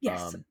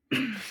 Yes.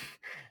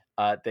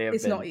 They have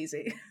it's not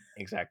easy.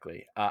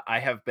 Exactly. I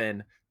have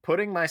been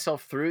putting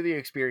myself through the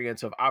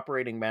experience of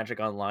operating Magic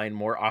Online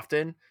more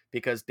often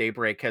because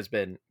Daybreak has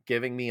been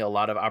giving me a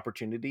lot of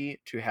opportunity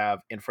to have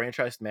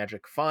enfranchised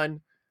Magic fun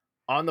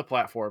on the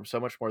platform, so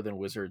much more than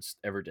Wizards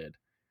ever did,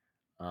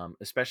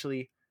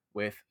 especially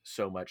with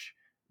so much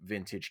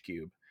vintage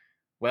cube.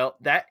 Well,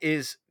 that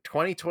is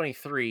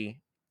 2023,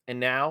 and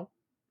now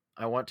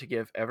I want to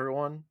give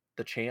everyone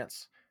the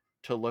chance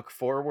to look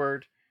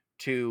forward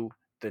to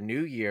the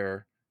new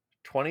year,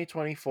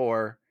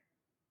 2024.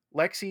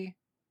 Lexi,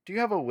 do you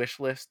have a wish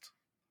list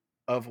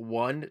of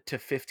 1 to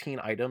 15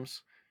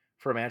 items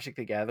for Magic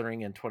the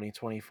Gathering in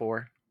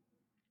 2024?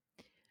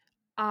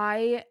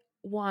 I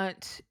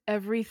want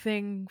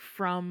everything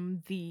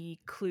from the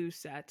clue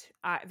set,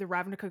 the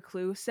Ravnica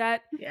clue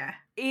set. Yeah.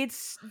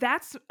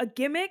 That's a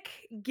gimmick.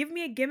 Give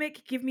me a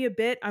gimmick, give me a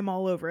bit, I'm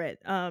all over it.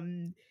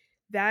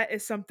 That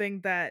is something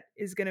that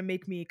is going to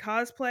make me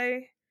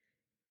cosplay,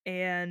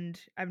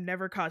 and I've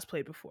never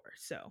cosplayed before,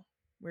 so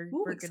we're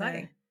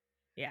exciting. gonna,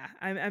 yeah,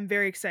 I'm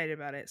very excited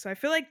about it. So I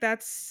feel like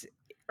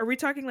are we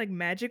talking like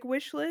magic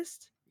wish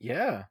list?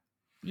 Yeah.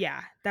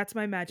 Yeah, that's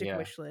my magic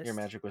wish list. Your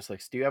magic wish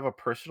list. Do you have a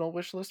personal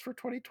wish list for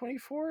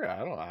 2024? I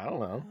don't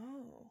know.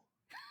 Oh.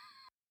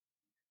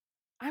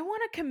 I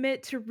want to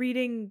commit to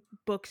reading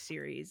book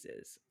series.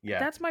 Yeah.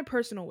 That's my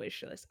personal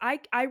wish list.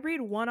 I read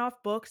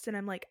one-off books and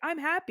I'm like, I'm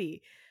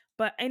happy.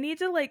 But I need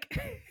to like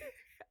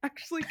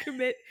actually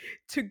commit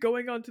to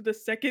going on to the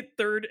second,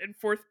 third, and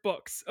fourth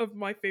books of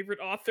my favorite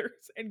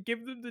authors and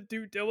give them the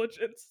due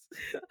diligence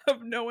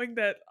of knowing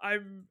that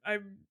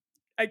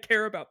I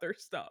care about their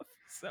stuff.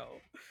 So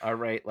all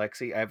right,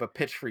 Lexi, I have a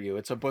pitch for you.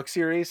 It's a book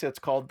series. It's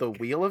called The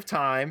Wheel of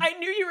Time. I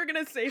knew you were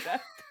gonna say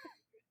that.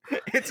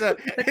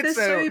 They're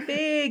so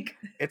big.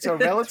 It's a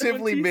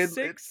relatively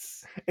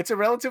It's a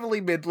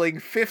relatively middling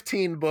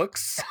 15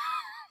 books,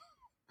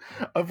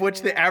 of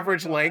which the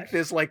average length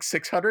is like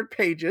 600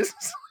 pages.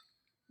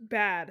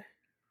 Bad.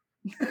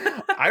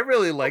 I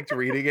really liked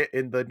reading it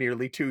in the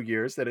nearly 2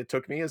 years that it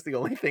took me as the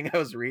only thing I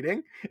was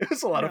reading. It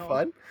was a lot of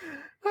fun.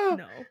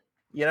 No.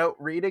 You know,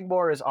 reading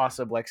more is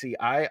awesome, Lexi.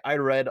 I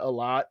read a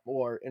lot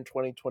more in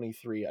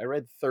 2023. I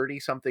read 30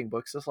 something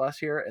books this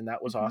last year, and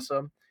that was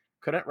awesome.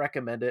 Couldn't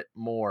recommend it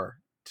more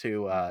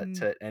to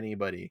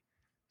anybody.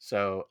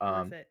 So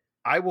Worth it.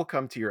 I will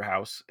come to your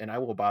house and I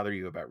will bother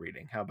you about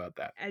reading. How about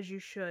that? As you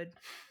should.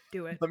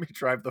 Do it. Let me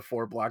drive the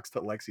 4 blocks to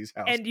Lexi's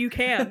house. And you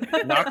can.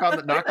 knock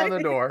on the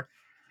door.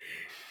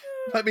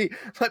 Let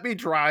me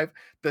drive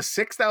the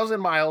 6,000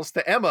 miles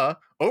to Emma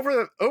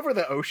over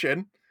the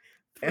ocean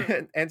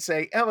and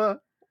say, Emma,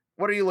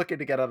 what are you looking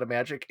to get out of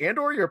Magic and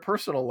or your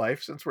personal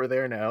life, since we're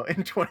there now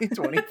in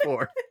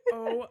 2024?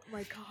 Oh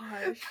my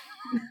gosh.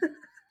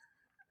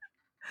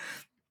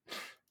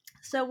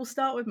 So we'll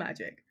start with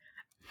Magic.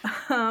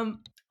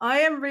 I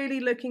am really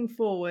looking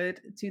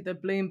forward to the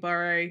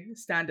Bloomburrow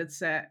standard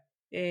set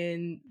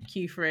in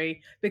Q3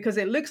 because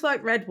it looks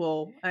like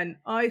Redwall, and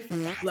I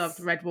loved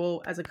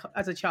Redwall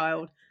as a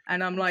child,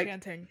 and I'm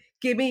like,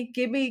 give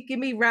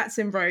me rats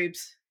in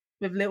robes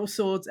with little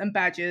swords and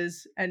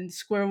badgers and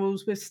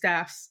squirrels with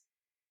staffs.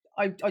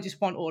 I just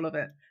want all of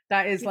it.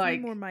 That is Give me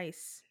more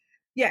mice.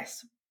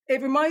 Yes.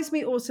 It reminds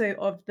me also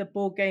of the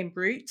board game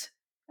Root,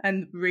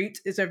 and Root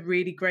is a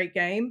really great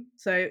game.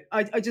 So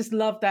I just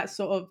love that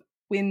sort of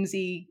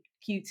whimsy,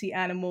 cutesy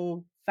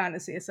animal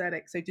fantasy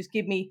aesthetic. So just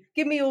give me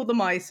all the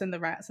mice and the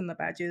rats and the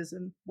badgers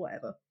and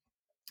whatever.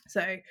 So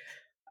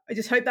I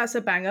just hope that's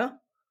a banger,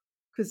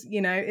 because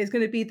it's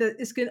going to be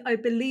I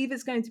believe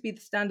it's going to be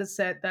the standard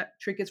set that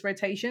triggers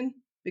rotation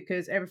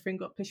because everything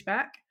got pushed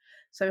back.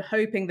 So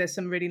hoping there's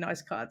some really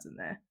nice cards in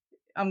there.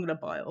 I'm going to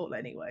buy it all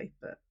anyway,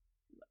 but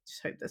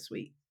just hope they're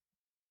sweet.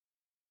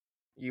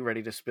 You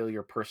ready to spill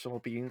your personal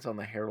beans on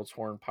the Herald's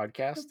Horn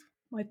podcast?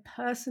 My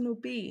personal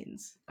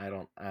beans?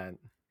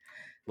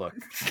 Look.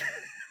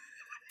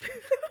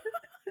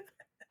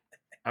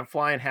 I'm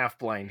flying half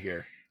blind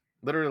here,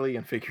 literally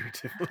and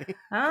figuratively.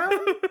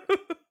 I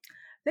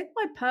think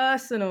my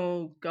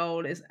personal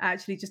goal is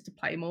actually just to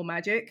play more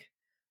Magic.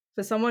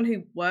 For someone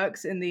who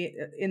works in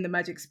the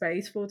Magic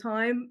space full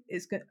time,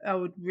 I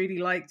would really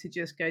like to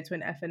just go to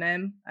an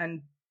F&M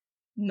and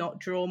not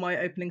draw my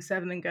opening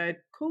 7 and go,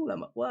 cool,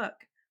 I'm at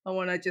work. I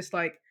want to just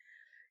like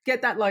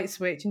get that light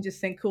switch and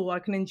just think, cool, I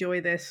can enjoy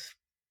this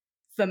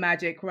for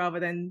Magic rather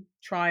than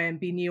try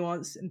and be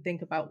nuanced and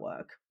think about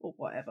work or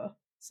whatever.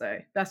 So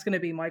that's going to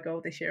be my goal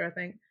this year, I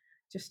think,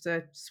 just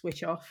to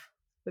switch off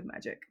with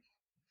Magic.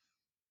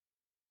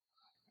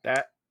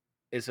 That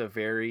is a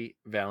very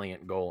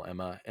valiant goal,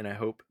 Emma, and I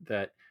hope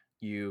that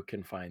you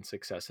can find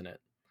success in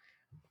it.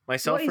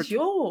 Myself, What is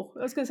your?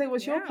 I was going to say,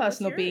 what's your Yeah, what's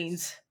personal yours?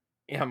 beans?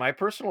 yeah, my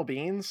personal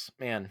beans,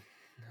 man.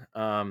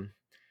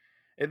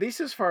 At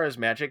least as far as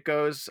Magic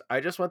goes, I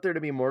just want there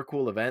to be more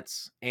cool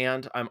events,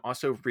 and I'm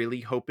also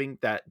really hoping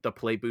that the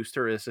play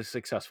booster is a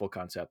successful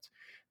concept.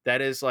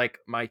 That is like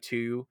my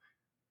two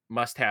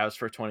must-haves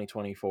for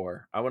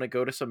 2024. I want to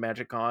go to some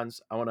Magic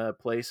cons. I want to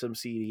play some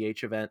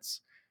CEDH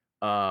events.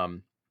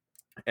 Um,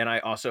 and I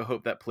also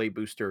hope that play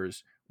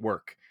boosters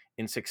work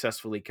in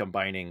successfully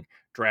combining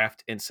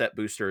draft and set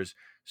boosters.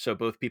 So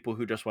both people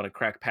who just want to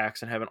crack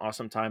packs and have an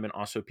awesome time, and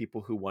also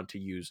people who want to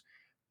use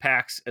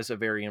packs as a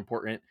very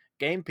important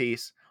game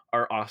piece,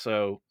 are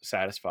also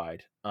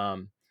satisfied.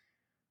 Not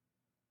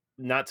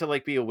to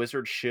like be a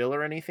wizard shill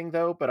or anything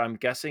though, but I'm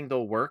guessing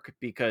they'll work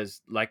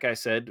because, like I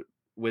said,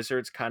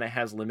 Wizards kind of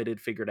has limited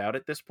figured out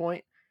at this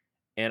point,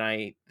 and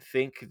I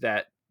think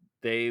that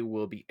they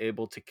will be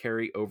able to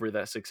carry over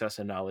that success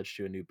and knowledge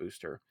to a new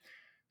booster.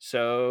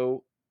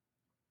 So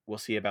we'll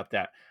see about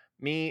that.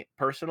 Me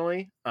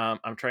personally,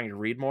 I'm trying to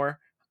read more.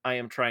 I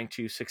am trying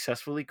to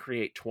successfully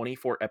create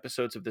 24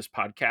 episodes of this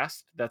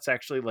podcast. That's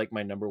actually like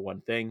my number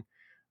one thing.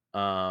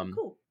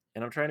 Cool.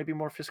 And I'm trying to be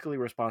more fiscally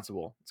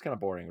responsible. It's kind of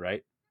boring,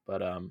 right?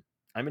 But I'm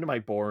in my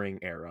boring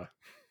era.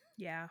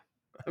 Yeah.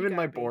 I'm in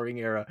my boring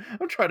era.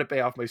 I'm trying to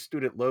pay off my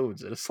student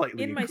loans at a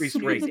slightly In my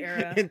increased rate snooze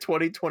era. in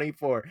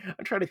 2024.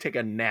 I'm trying to take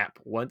a nap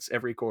once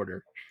every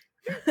quarter.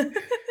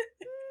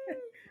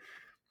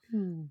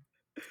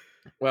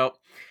 Well,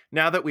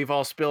 now that we've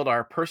all spilled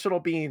our personal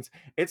beans,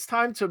 it's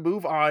time to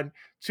move on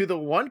to the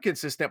one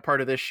consistent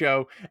part of this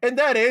show, and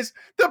that is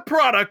the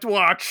product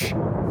watch.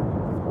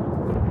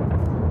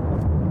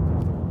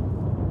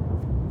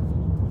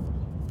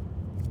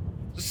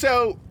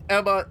 So,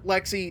 Emma,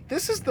 Lexi,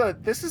 this is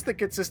the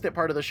consistent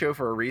part of the show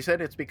for a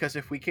reason. It's because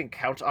if we can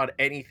count on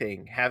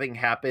anything having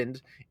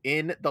happened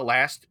in the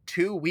last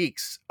 2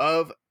 weeks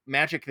of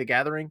Magic the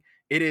Gathering,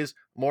 it is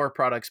more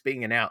products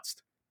being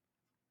announced.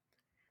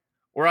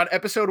 We're on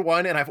episode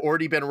 1, and I've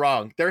already been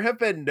wrong. There have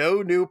been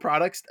no new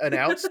products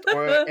announced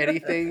or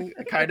anything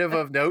kind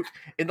of note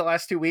in the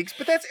last 2 weeks,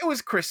 but it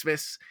was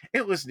Christmas.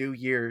 It was New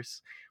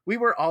Year's. We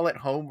were all at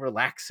home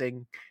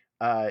relaxing,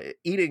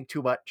 eating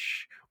too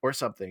much or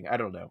something. I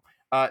don't know.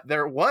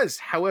 There was,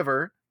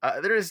 however,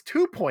 there is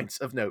 2 points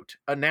of note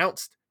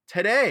announced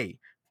today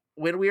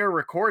when we are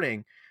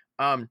recording.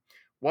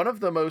 One of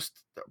the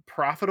most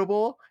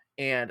profitable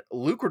and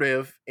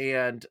lucrative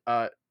and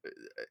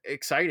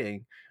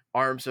exciting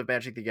arms of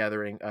Magic the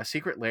Gathering,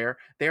 Secret Lair,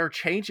 they are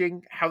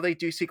changing how they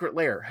do Secret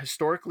Lair.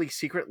 Historically,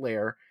 Secret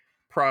Lair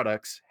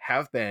products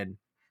have been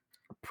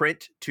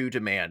print to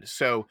demand.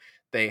 So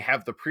they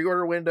have the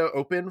pre-order window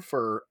open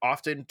for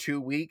often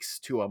 2 weeks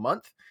to a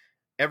month.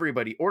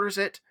 Everybody orders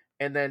it,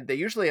 and then they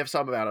usually have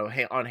some amount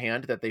on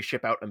hand that they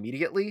ship out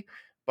immediately.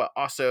 But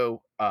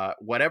also,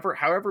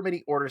 however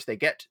many orders they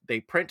get,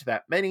 they print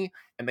that many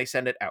and they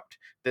send it out.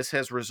 This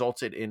has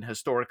resulted in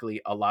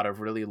historically a lot of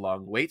really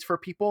long waits for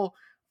people.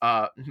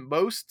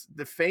 Most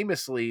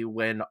famously,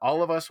 when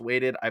all of us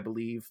waited, I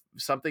believe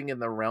something in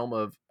the realm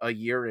of a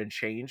year and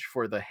change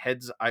for the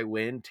Heads I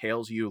Win,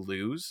 Tails You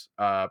Lose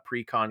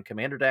pre-con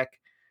commander deck,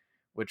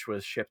 which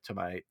was shipped to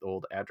my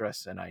old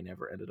address and I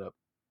never ended up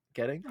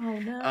getting. Oh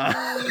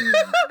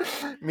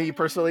no. Me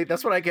personally,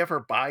 that's what I get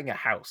for buying a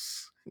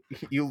house.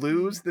 You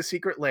lose the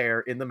Secret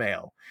Lair in the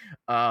mail.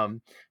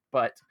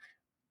 But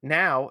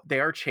now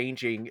they are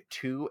changing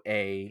to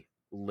a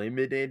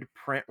limited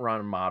print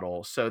run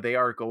model. So they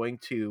are going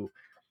to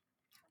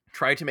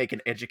try to make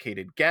an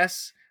educated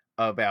guess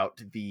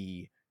about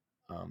the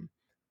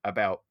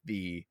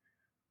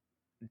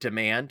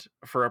demand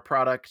for a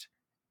product,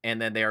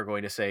 and then they are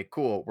going to say,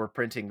 cool, we're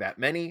printing that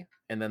many,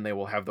 and then they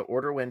will have the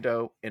order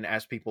window, and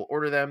as people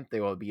order them, they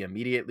will be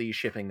immediately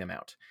shipping them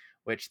out,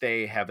 which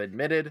they have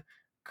admitted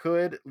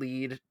could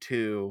lead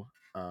to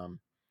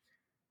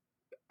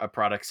a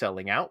product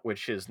selling out,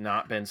 which has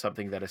not been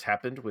something that has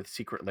happened with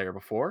Secret Lair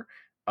before,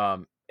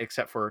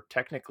 except for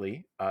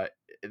technically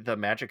the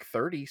Magic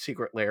 30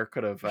 Secret Lair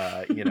could have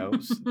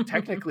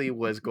technically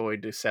was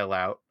going to sell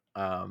out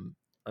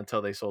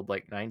until they sold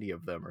like 90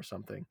 of them or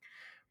something.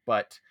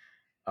 But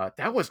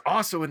that was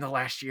also in the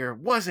last year,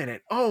 wasn't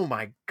it? Oh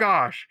my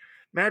gosh,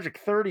 Magic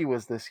 30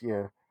 was this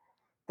year.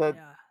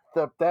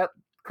 That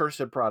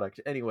cursed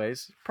product.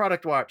 Anyways,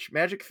 product watch,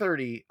 Magic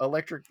 30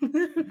 Electric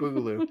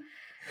Boogaloo.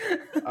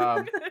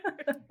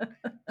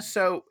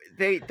 So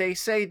they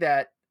say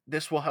that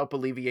this will help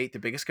alleviate the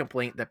biggest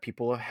complaint that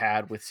people have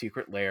had with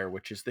Secret Lair,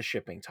 which is the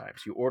shipping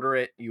times. You order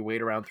it, you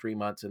wait around 3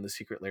 months, and the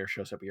Secret Lair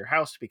shows up at your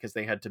house because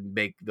they had to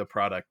make the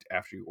product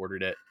after you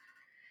ordered it.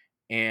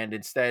 And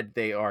instead,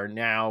 they are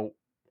now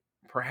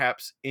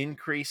perhaps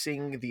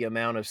increasing the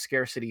amount of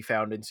scarcity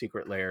found in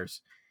Secret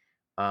Lairs.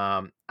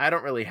 I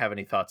don't really have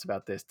any thoughts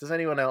about this. Does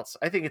anyone else?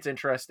 I think it's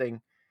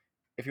interesting.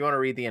 If you want to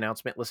read the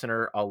announcement,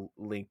 listener, I'll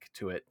link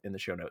to it in the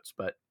show notes.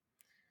 But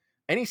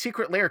Any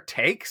secret lair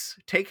take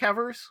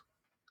havers?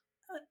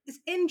 It's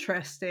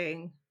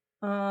interesting.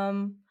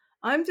 I'm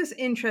just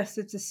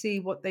interested to see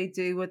what they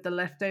do with the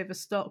leftover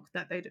stock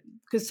that they do,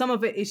 because some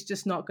of it is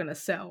just not going to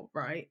sell,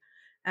 right?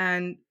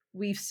 And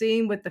we've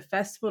seen with the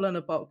festival and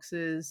the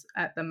boxes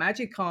at the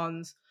Magic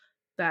Cons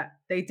that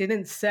they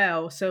didn't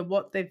sell. So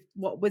what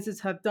Wizards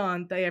have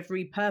done, they have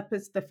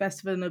repurposed the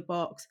festival in a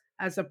box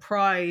as a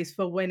prize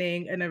for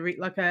winning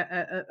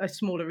a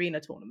small arena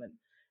tournament,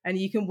 and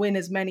you can win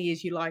as many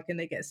as you like, and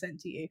they get sent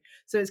to you.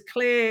 So it's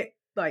clear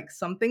like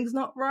something's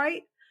not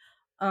right.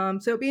 So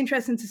it'll be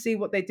interesting to see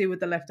what they do with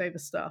the leftover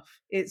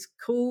stuff. It's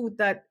cool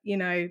that,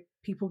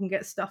 people can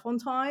get stuff on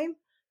time,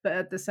 but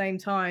at the same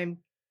time,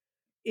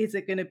 is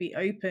it going to be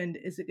opened?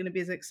 Is it going to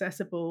be as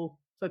accessible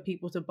for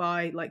people to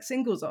buy like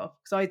singles off?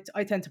 Because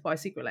I tend to buy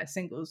Secret Lair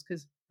singles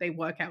because they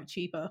work out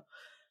cheaper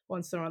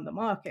once they're on the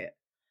market.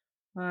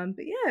 But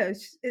yeah,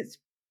 it's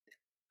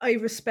I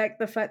respect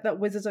the fact that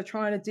Wizards are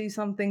trying to do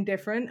something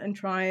different and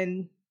try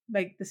and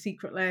make the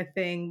Secret Lair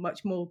thing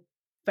much more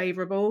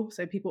favorable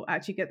so people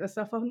actually get their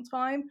stuff on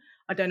time.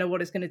 I don't know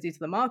what it's going to do to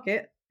the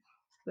market,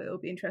 but it'll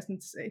be interesting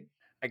to see.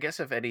 I guess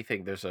if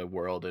anything, there's a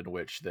world in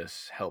which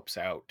this helps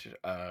out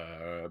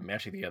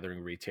Magic the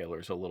Gathering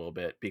retailers a little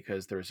bit,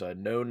 because there's a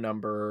known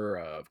number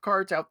of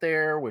cards out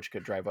there which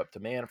could drive up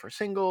demand for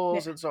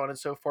singles and so on and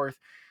so forth.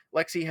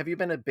 Lexi, have you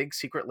been a big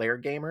Secret Lair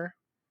gamer?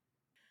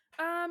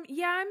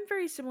 Yeah, I'm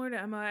very similar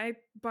to Emma. I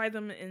buy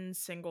them in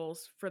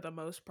singles for the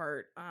most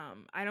part.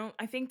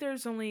 I think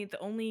there's the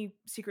only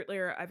Secret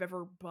Lair I've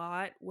ever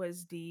bought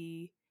was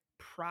the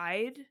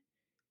Pride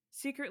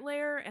Secret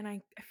Lair, and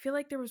I feel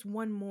like there was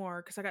one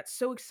more because I got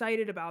so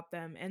excited about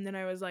them, and then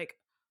I was like,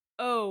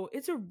 oh,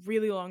 it's a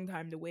really long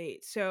time to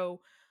wait. So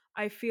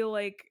I feel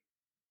like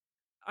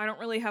I don't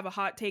really have a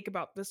hot take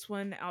about this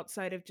one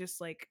outside of just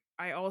like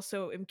I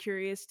also am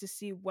curious to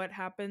see what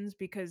happens,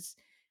 because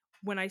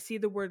when I see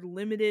the word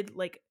limited,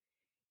 like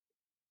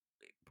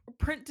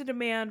print to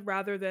demand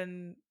rather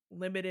than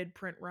limited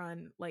print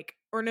run, like,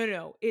 or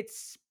no,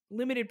 it's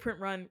limited print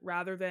run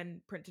rather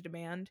than print to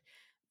demand.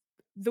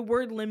 The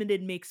word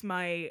limited makes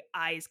my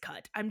eyes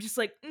cut. I'm just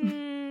like,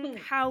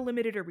 how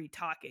limited are we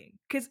talking?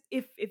 Because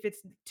if it's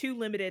too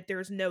limited,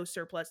 there's no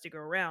surplus to go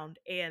around,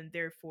 and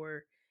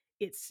therefore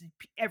it's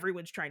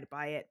everyone's trying to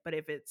buy it. But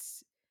if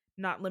it's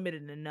not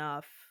limited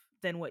enough,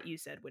 then what you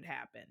said would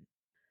happen.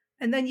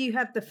 And then you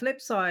have the flip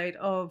side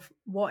of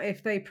what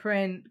if they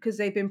print, because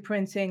they've been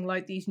printing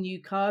like these new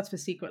cards for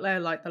Secret Lair,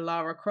 like the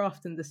Lara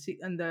Croft and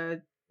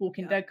the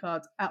Walking Dead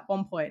cards at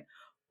one point.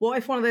 What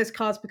if one of those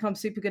cards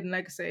becomes super good in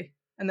Legacy,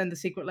 and then the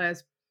Secret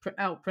Lair's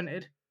out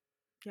printed?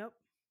 Yep.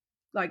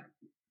 Like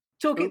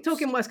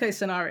talking worst case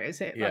scenarios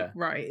here. Yeah. Like,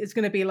 right, it's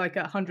going to be like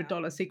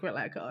 $100 Secret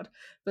Lair card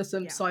for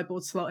some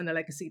sideboard slot in the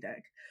Legacy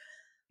deck.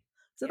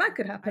 So that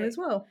could happen as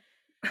well.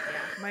 Yeah,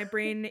 my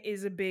brain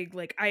is a big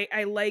like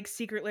I like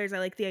Secret Lairs. I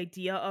like the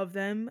idea of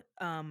them.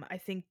 I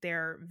think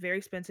they're very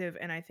expensive,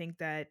 and I think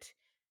that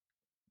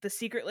the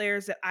Secret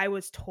Lairs that I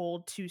was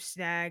told to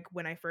snag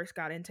when I first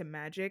got into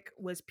Magic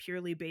was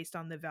purely based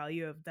on the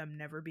value of them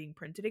never being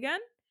printed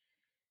again.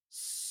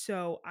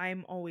 So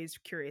I'm always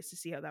curious to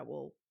see how that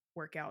will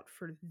work out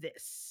for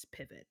this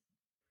pivot.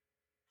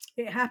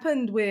 It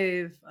happened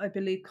with, I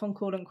believe,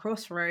 Concordant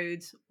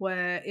Crossroads,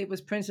 where it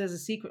was printed as a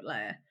Secret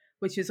Lair,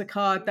 which is a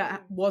card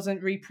that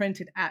wasn't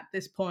reprinted at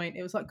this point.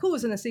 It was like, cool,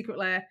 it's in a Secret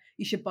Lair,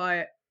 you should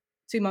buy it.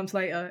 2 months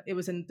later, it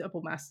was in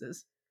Double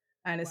Masters,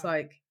 and it's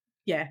like,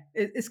 yeah,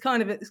 it's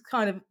kind of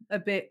a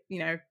bit,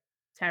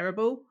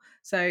 terrible.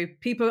 So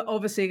people are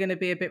obviously going to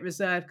be a bit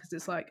reserved, because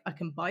it's like, I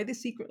can buy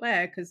this Secret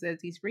Lair because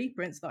there's these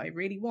reprints that I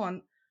really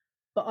want,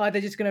 but are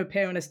they just going to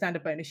appear on a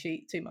standard bonus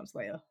sheet 2 months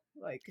later?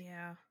 Like,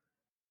 yeah.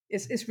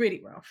 It's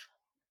really rough.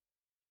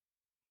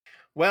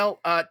 Well,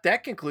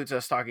 that concludes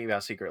us talking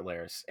about Secret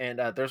Lairs. And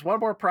there's one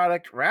more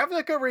product.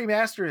 Ravnica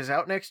Remastered is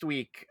out next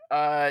week.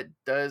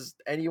 Does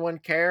anyone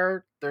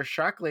care? There's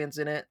Shocklands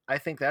in it. I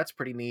think that's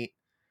pretty neat.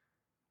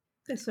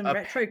 There's some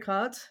retro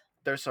cards.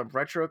 There's some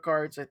retro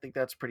cards. I think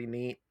that's pretty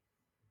neat.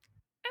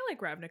 I like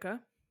Ravnica.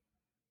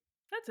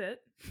 That's it.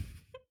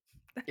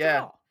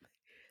 That's all.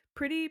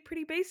 Pretty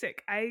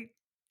basic.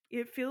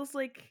 It feels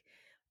like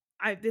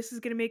this is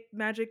gonna make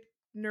Magic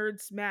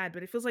nerds mad,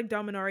 but it feels like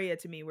Dominaria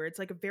to me, where it's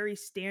like a very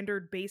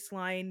standard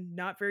baseline,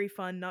 not very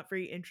fun, not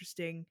very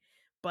interesting,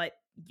 but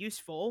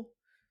useful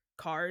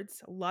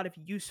cards, a lot of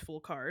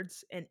useful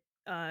cards. And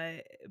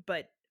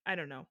but I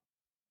don't know.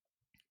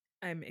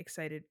 I'm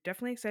excited.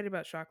 Definitely excited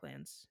about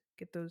Shocklands.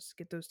 Get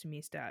those to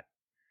me, stat.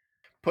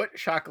 Put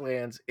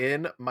Shocklands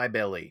in my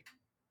belly.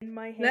 In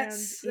my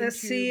hands. Let's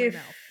see if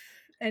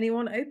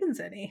anyone opens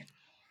any.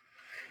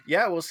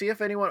 Yeah, we'll see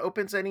if anyone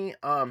opens any.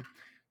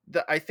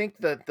 I think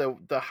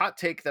the hot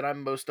take that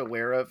I'm most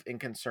aware of in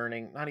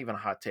concerning, not even a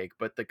hot take,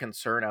 but the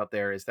concern out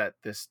there is that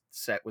this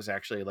set was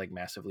actually like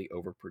massively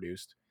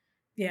overproduced.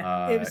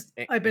 Yeah, it was.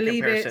 I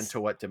believe in comparison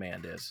to what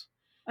demand is.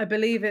 I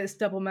believe it's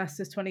Double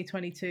Masters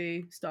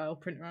 2022 style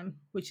print run,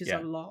 which is a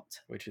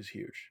lot. Which is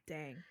huge.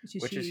 Dang.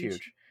 Which is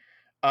huge.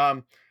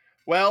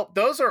 Well,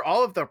 those are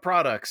all of the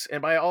products.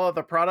 And by all of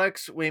the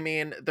products, we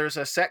mean there's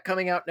a set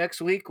coming out next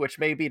week, which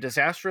may be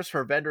disastrous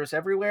for vendors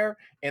everywhere.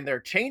 And they're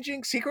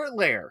changing Secret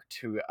Lair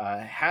to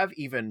have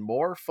even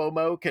more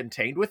FOMO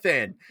contained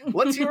within.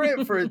 Let's hear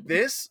it for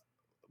this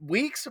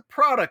week's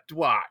product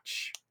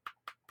watch.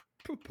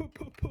 Product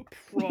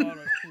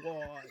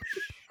watch.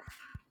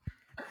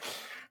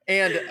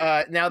 And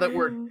now that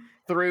we're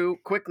through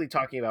quickly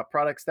talking about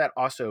products, that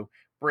also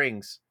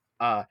brings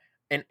an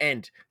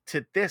end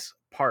to this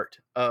part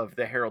of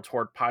the Herald's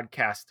Hoard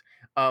podcast.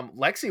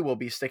 Lexi will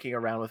be sticking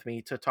around with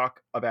me to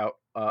talk about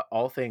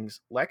all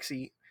things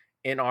Lexi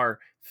in our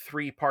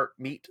 3-part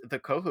Meet the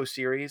Co-host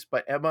series.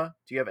 But Emma,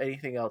 do you have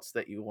anything else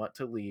that you want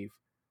to leave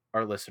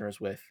our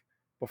listeners with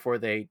before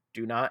they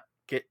do not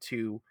get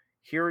to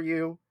hear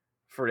you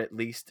for at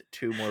least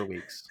 2 more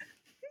weeks?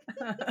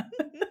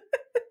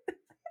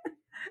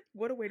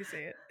 What a way to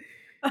say it.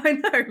 I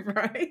know,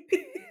 right?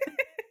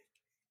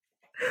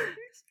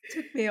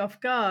 Took me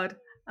off guard.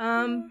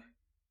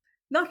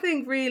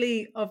 Nothing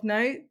really of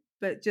note,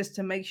 but just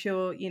to make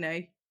sure,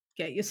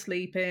 get your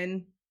sleep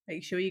in,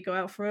 make sure you go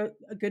out for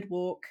a good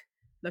walk,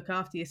 look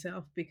after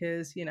yourself,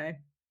 because, it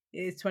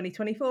is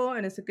 2024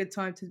 and it's a good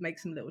time to make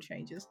some little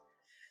changes.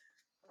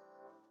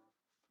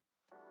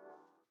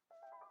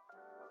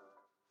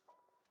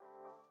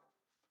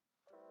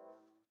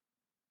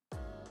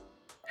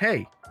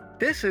 Hey,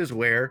 this is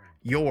where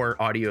your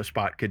audio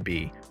spot could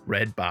be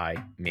read by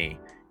me.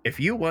 If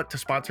you want to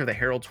sponsor the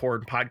Herald's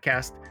Hoard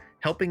podcast,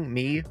 helping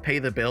me pay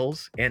the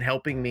bills and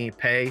helping me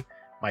pay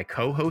my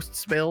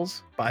co-hosts'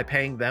 bills by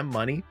paying them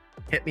money,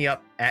 hit me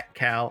up at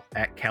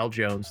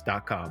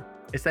cal@caljones.com.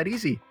 It's that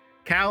easy.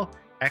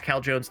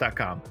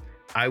 cal@caljones.com.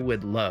 I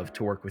would love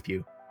to work with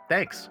you.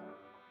 Thanks.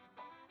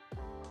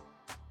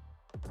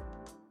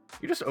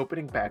 You're just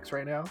opening packs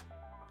right now?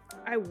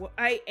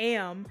 I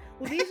am.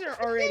 Well, these are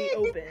already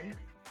open.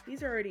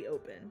 These are already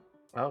open.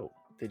 Oh,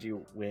 did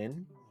you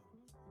win?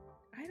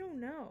 I don't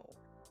know.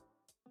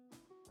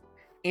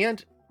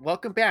 And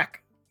welcome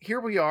back. Here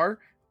we are.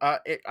 I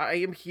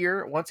am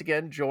here once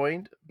again,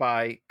 joined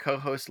by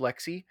co-host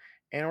Lexi,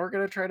 and we're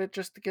gonna try to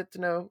just get to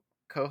know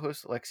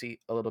co-host Lexi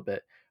a little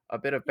bit. A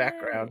bit of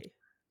background.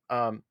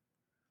 Yay.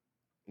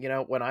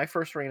 When I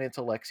first ran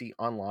into Lexi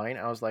online,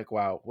 I was like,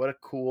 wow, what a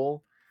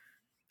cool,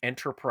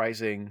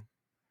 enterprising,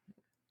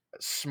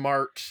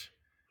 smart,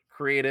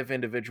 creative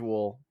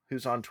individual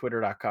who's on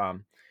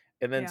twitter.com.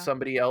 And then Yeah.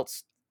 somebody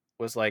else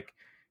was like,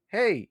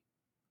 hey,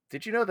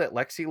 did you know that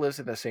Lexi lives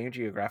in the same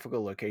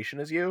geographical location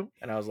as you?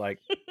 And I was like,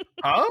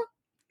 huh?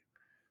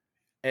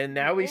 And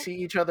now we Well, see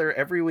each other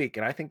every week,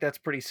 and I think that's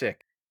pretty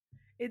sick.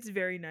 it's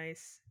very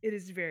nice. It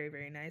is very,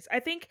 very nice.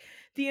 I think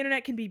the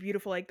internet can be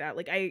beautiful like that.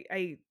 Like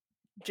I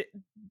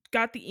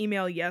got the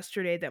email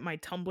yesterday that my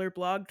Tumblr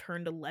blog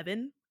turned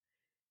 11,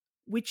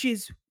 which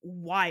is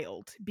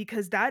wild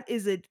because that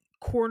is a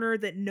corner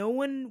that no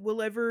one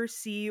will ever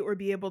see or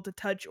be able to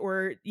touch,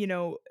 or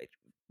no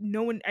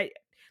one.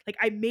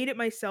 I made it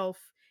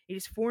myself. It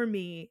is for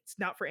me. It's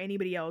not for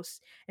anybody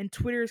else. And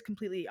Twitter is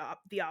completely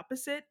the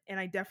opposite. And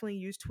I definitely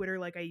use Twitter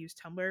like I use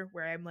Tumblr,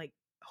 where I'm like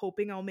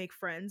hoping I'll make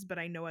friends, but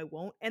I know I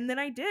won't. And then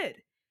I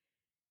did.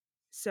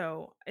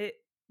 So it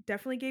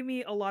definitely gave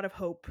me a lot of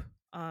hope,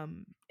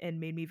 and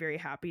made me very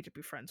happy to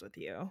be friends with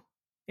you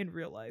in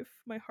real life.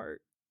 My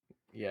heart.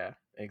 Yeah,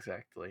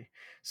 exactly.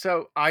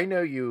 So I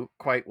know you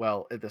quite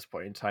well at this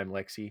point in time,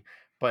 Lexi,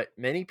 but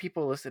many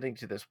people listening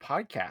to this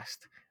podcast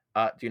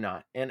do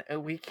not. And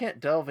we can't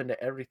delve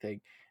into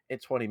everything in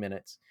 20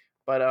 minutes.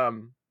 But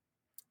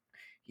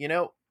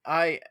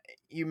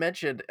you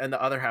mentioned in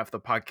the other half of the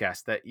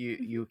podcast that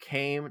you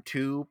came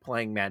to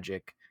playing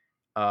Magic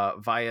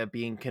via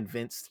being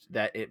convinced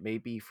that it may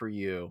be for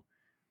you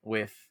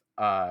with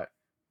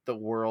the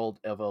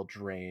world of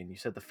Eldraine. You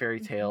said the fairy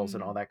tales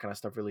and all that kind of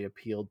stuff really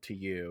appealed to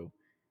you.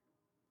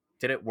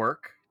 Did it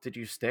work? Did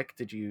you stick?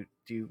 Do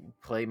you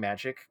play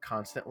Magic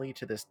constantly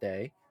to this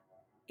day?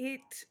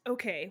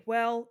 Okay,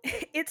 well,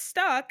 it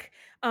stuck.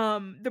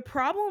 The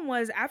problem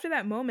was after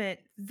that moment,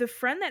 the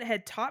friend that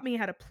had taught me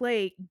how to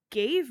play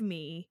gave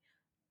me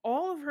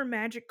all of her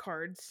magic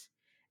cards,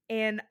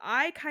 and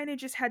I kind of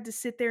just had to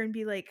sit there and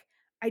be like,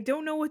 I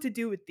don't know what to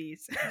do with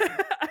these.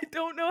 I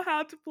don't know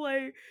how to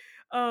play.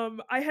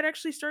 I had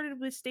actually started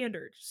with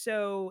standard.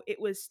 So it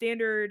was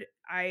standard.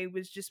 I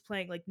was just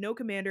playing like no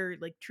commander,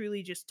 like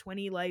truly just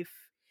 20 life.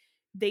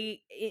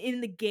 They in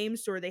the game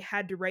store they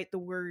had to write the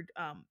word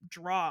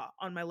draw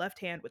on my left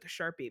hand with a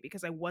Sharpie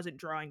because I wasn't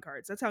drawing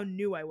cards. That's how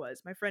new I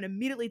was. My friend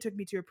immediately took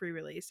me to a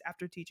pre-release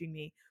after teaching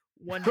me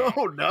one day.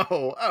 Oh no.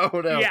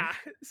 Oh no. Yeah.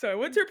 So I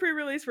went to a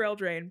pre-release for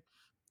Eldraine.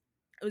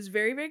 I was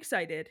very, very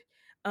excited.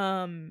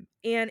 And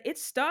it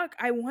stuck.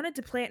 I wanted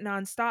to play it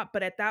nonstop,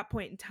 but at that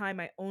point in time,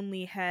 I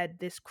only had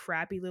this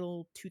crappy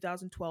little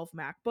 2012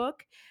 MacBook,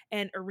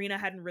 and Arena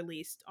hadn't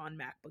released on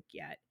MacBook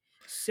yet.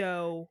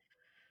 So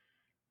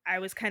I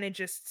was kind of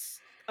just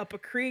up a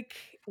creek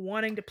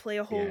wanting to play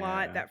a whole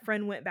lot. That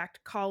friend went back to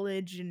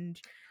college, and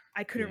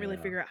I couldn't really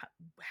figure out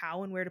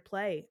how and where to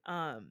play.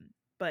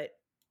 But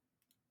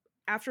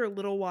after a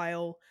little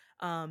while,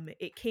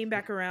 It came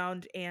back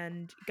around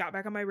and got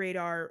back on my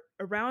radar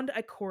around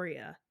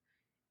Ikoria.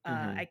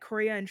 Mm-hmm.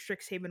 Ikoria and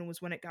Strixhaven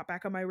was when it got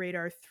back on my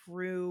radar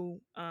through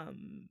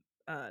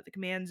the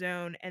command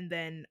zone, and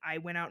then I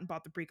went out and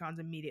bought the precons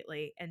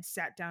immediately and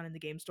sat down in the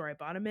game store I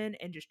bought them in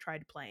and just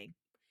tried playing,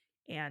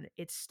 and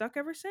it's stuck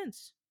ever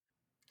since.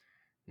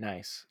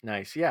 Nice,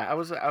 nice. Yeah, I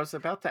was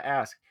about to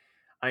ask.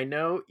 I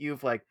know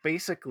you've like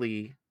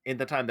basically in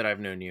the time that I've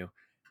known you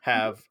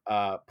Mhm.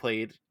 have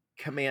played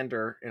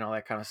Commander and all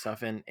that kind of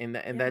stuff, and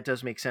Yeah. that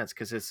does make sense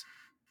because it's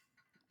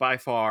by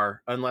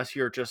far, unless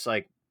you're just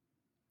like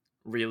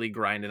really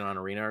grinding on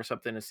Arena or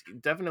something, it's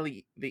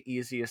definitely the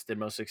easiest and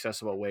most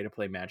accessible way to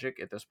play Magic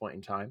at this point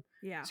in time.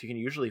 Yeah. So you can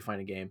usually find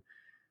a game.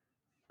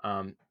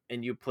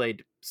 And you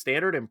played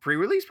Standard and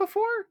pre-release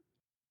before?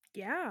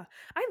 Yeah.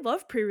 I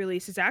love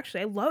pre-releases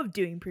actually. I love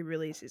doing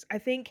pre-releases. I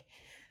think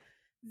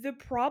the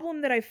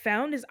problem that I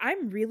found is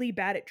I'm really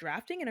bad at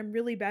drafting and I'm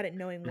really bad at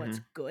knowing what's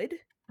Mm-hmm. good.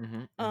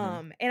 Mm-hmm.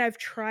 Mm-hmm. And I've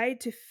tried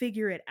to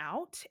figure it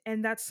out,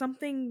 and that's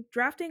something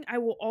drafting, I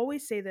will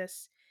always say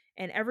this,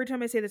 and every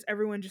time I say this,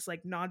 everyone just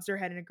like nods their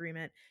head in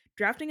agreement.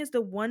 Drafting is the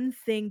one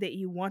thing that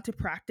you want to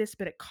practice,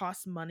 but it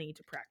costs money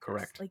to practice.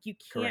 Correct. Like you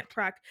can't Correct.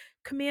 practice.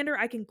 Commander,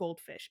 I can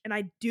goldfish, and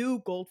I do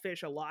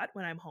goldfish a lot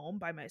when I'm home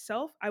by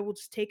myself. I will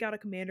just take out a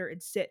commander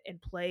and sit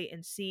and play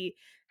and see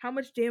how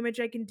much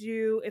damage I can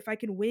do, if I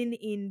can win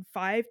in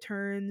 5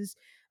 turns,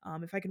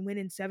 if I can win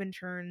in 7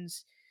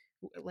 turns,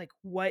 like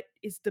what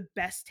is the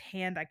best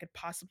hand I could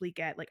possibly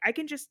get. Like I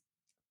can just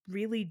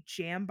really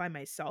jam by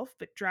myself,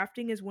 but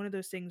drafting is one of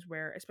those things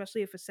where,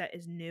 especially if a set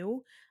is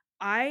new,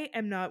 I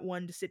am not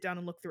one to sit down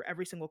and look through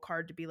every single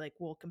card to be like,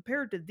 well,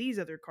 compared to these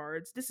other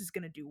cards, this is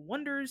going to do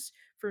wonders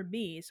for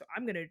me, so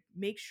I'm going to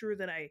make sure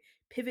that I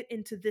pivot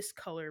into this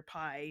color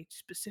pie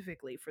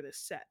specifically for this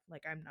set.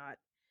 Like I'm not,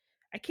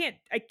 I can't,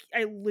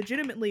 I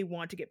legitimately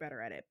want to get better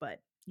at it,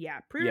 but yeah,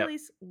 Yep.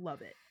 pre-release,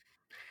 love it.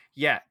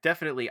 Yeah,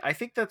 definitely. I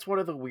think that's one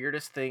of the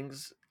weirdest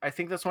things. I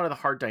think that's one of the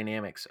hard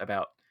dynamics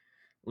about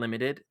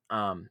limited.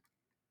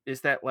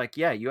 Is that like,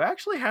 yeah, you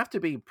actually have to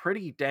be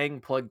pretty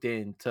dang plugged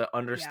in to Yeah.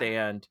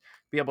 understand,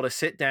 be able to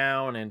sit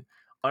down and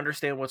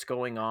understand what's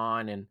going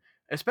on, and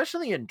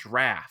especially in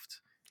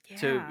draft.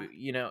 To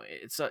Yeah.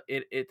 it's a,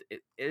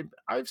 it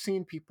I've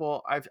seen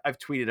people. I've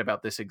tweeted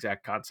about this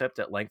exact concept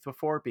at length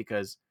before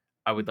because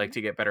I would like Mhm.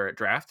 to get better at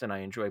draft and I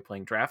enjoy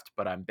playing draft,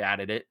 but I'm bad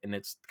at it and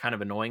it's kind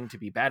of annoying to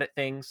be bad at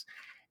things.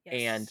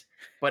 And Yes.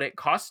 but it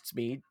costs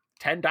me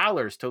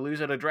 $10 to lose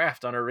at a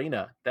draft on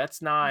Arena. Mhm.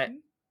 That's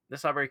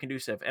not very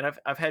conducive. And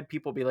I've had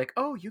people be like,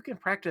 "Oh, you can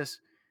practice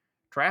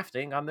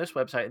drafting on this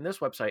website and this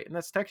website," and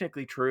that's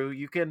technically true.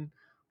 You can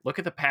look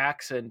at the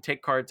packs and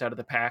take cards out of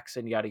the packs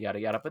and yada yada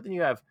yada. But then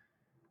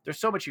there's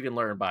so much you can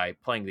learn by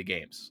playing the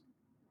games,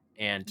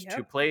 and to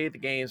Yep. play the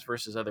games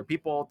versus other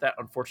people, that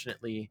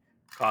unfortunately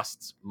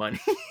costs money.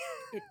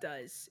 It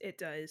does. It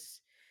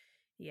does.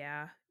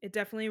 Yeah. It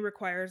definitely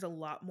requires a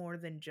lot more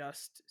than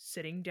just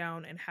sitting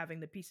down and having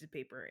the piece of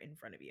paper in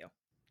front of you. So,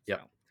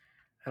 Yep.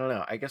 I don't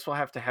know. I guess we'll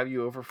have to have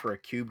you over for a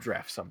cube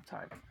draft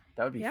sometime.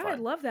 That would be yeah, I fun.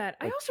 love that.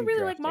 I Like also cube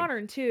really like drafting.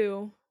 modern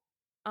too.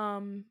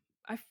 Um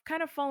I've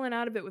kind of fallen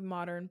out of it with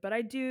modern, but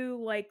I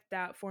do like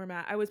that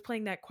format. I was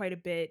playing that quite a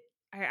bit.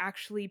 I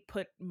actually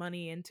put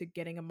money into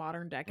getting a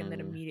modern deck and then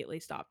Mm. immediately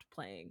stopped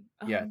playing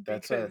Yeah,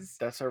 because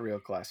that's a real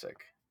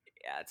classic.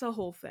 yeah, it's a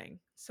whole thing.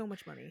 So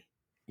much money.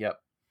 Yep,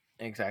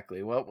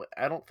 exactly. Well,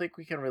 I don't think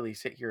we can really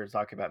sit here and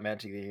talk about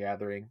Magic the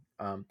Gathering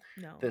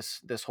No.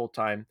 this whole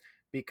time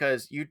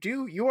because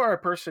you are a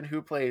person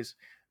who plays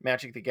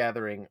Magic the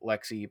Gathering,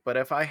 Lexi. But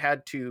if I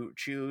had to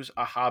choose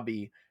a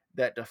hobby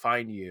that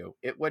defined you,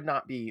 it would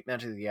not be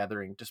Magic the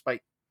Gathering,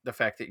 despite the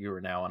fact that you are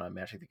now on a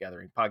Magic the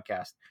Gathering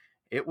podcast.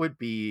 It would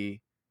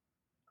be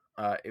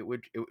it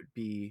would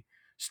be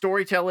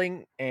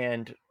storytelling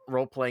and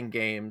role playing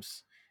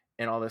games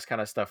and all this kind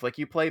of stuff. Like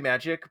you play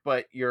Magic,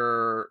 but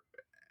your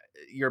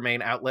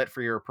main outlet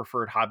for your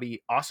preferred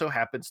hobby also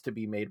happens to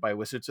be made by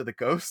Wizards of the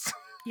Coast.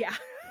 Yeah.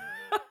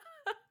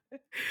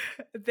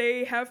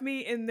 They have me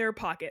in their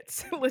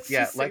pockets. Let's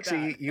Yeah, just say that.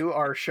 Lexi, you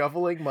are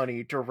shoveling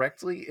money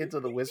directly into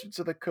the Wizards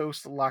of the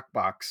Coast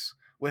lockbox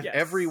with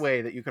every Yes.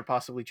 way that you could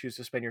possibly choose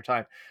to spend your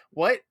time.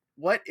 What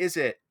is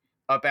it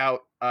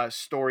about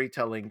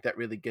storytelling that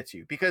really gets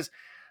you? Because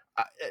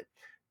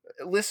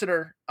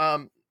listener,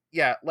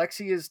 yeah,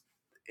 Lexi is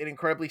an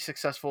incredibly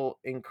successful,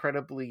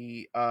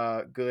 incredibly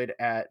good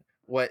at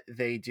what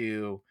they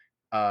do.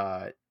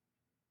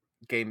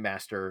 Game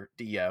master,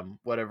 DM,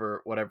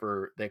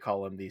 whatever they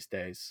call them these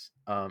days,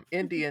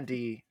 in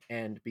D&D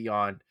and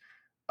beyond.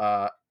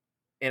 Uh,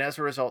 and as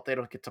a result, they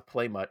don't get to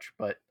play much.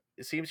 But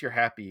it seems you're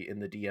happy in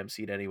the DM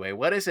seat anyway.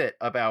 What is it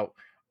about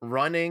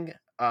running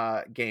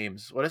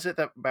games? What is it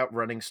about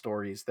running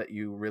stories that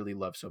you really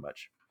love so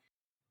much?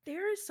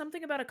 There is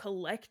something about a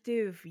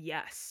collective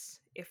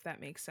yes, if that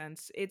makes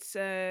sense. It's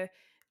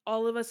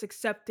all of us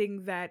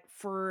accepting that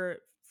for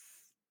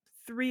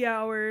 3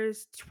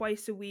 hours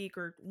twice a week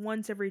or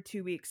once every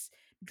 2 weeks,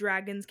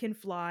 dragons can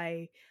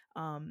fly.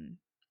 Um,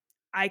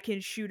 I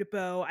can shoot a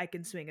bow, I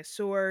can swing a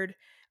sword.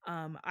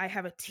 I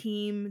have a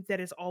team that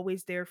is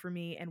always there for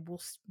me and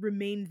will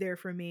remain there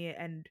for me.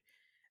 And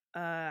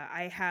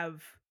I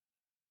have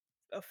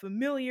a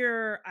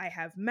familiar, I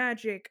have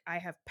magic, I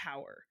have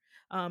power.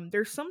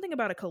 There's something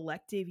about a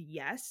collective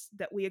yes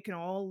that we can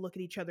all look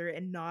at each other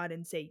and nod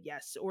and say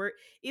yes, or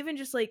even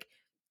just like,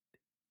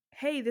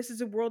 hey, this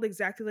is a world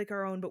exactly like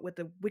our own, but with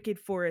the wicked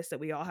forest that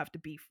we all have to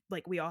be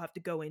like, we all have to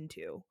go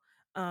into.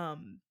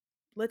 Um,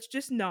 let's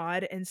just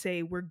nod and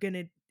say we're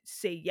gonna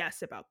say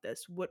yes about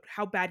this.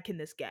 How bad can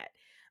this get?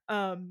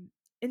 Um,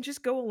 and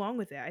just go along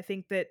with it. I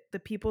think that the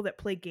people that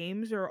play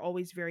games are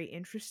always very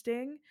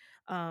interesting.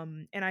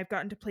 And I've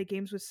gotten to play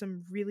games with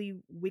some really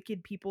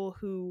wicked people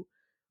who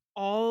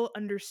all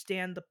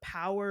understand the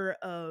power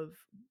of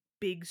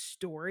big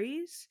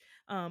stories.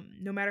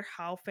 No matter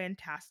how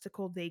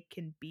fantastical they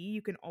can be,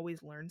 you can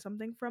always learn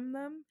something from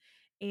them.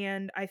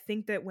 And I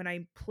think that when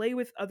I play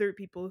with other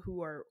people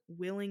who are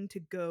willing to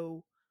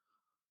go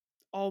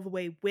all the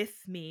way with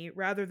me,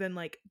 rather than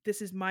like,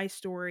 this is my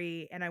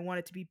story and I want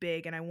it to be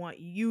big and I want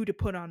you to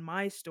put on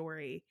my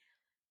story,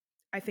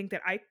 I think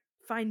that I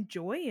find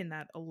joy in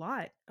that a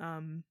lot.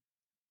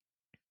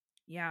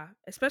 Yeah,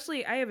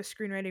 especially I have a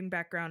screenwriting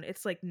background.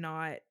 It's like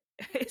not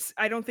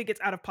I don't think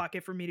it's out of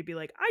pocket for me to be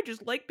like, I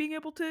just like being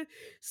able to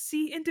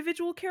see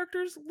individual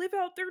characters live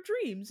out their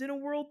dreams in a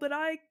world that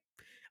I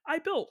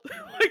built.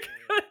 Like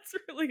that's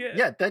really it.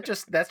 Yeah,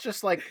 that's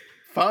just like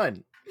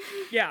fun.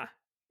 Yeah.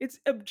 It's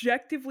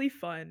objectively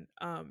fun.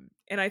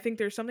 And I think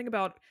there's something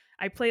about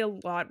I play a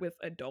lot with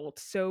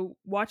adults. So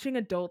watching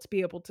adults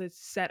be able to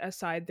set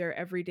aside their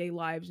everyday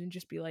lives and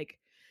just be like,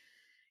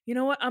 you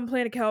know what? I'm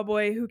playing a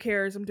cowboy. Who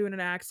cares? I'm doing an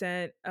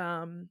accent.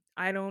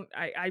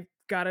 I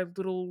got a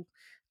little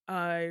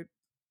uh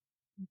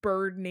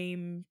bird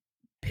named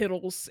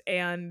Piddles,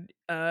 and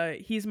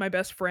he's my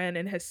best friend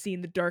and has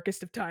seen the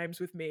darkest of times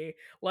with me.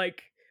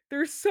 Like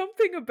there's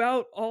something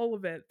about all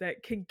of it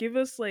that can give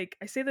us, like,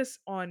 I say this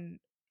on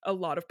a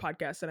lot of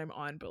podcasts that I'm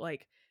on, but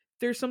like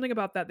there's something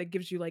about that that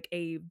gives you like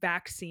a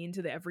vaccine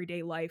to the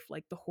everyday life,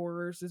 like the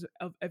horrors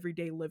of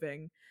everyday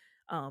living.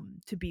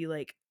 To be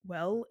like,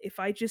 well, if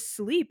I just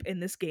sleep in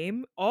this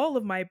game, all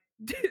of my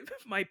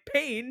my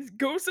pain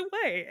goes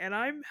away and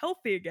I'm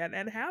healthy again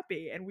and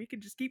happy and we can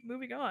just keep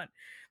moving on.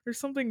 There's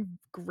something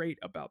great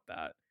about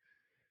that.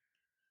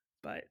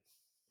 But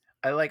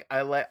I like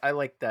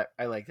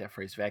that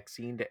phrase,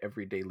 vaccine to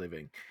everyday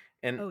living.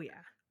 And oh yeah.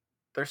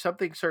 there's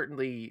something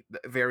certainly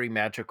very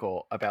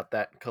magical about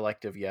that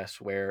collective yes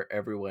where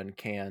everyone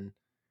can,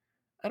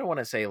 I don't want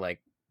to say like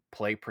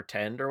play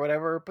pretend or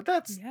whatever, but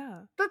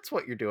Yeah. that's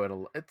what you're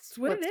doing. It's It's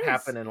what it what's is.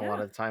 happening a lot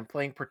Yeah. of the time,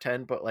 playing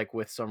pretend, but like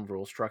with some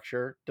rule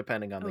structure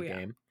depending on Oh the yeah.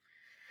 game.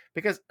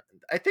 Because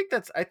I think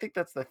that's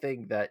the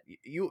thing that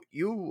you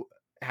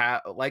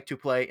like to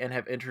play and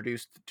have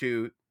introduced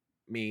to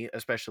me,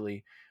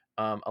 especially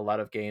a lot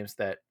of games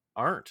that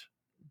aren't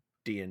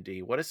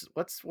D&D. What's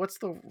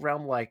the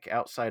realm like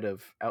outside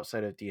of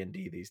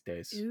D&D these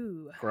days?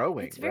 Ooh.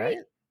 Growing, It's very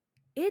right?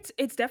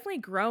 it's definitely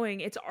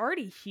growing. It's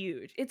already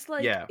huge. It's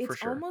like Yeah, for it's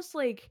sure. almost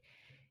like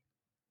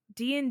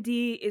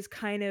D&D is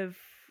kind of,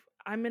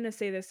 I'm going to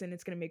say this and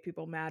it's going to make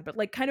people mad, but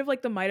like kind of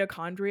like the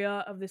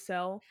mitochondria of the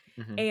cell,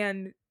 Hmm.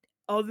 and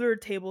other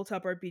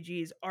tabletop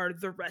RPGs are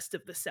the rest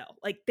of the cell.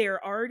 Like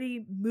they're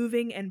already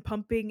moving and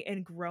pumping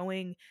and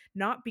growing,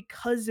 not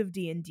because of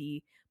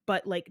D&D,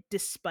 but like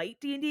despite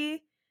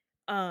D&D.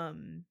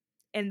 Um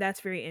and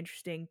that's very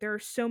interesting. There are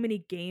so many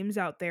games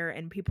out there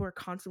and people are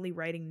constantly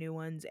writing new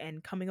ones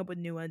and coming up with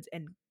new ones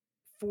and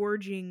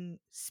forging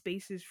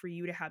spaces for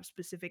you to have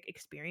specific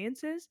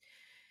experiences.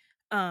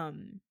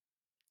 um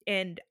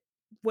and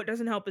what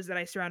doesn't help is that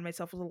I surround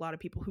myself with a lot of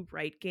people who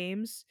write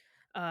games,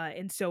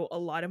 and so a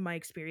lot of my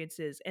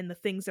experiences and the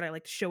things that I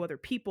like to show other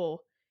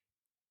people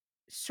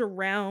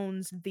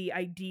surrounds the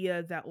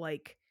idea that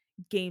like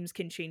games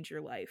can change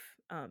your life,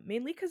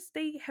 mainly because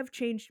they have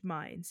changed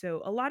mine.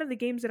 So a lot of the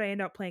games that I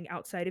end up playing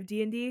outside of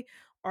D&D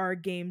are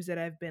games that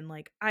I've been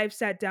like, I've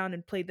sat down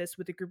and played this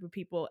with a group of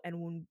people, and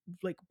when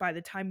like by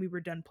the time we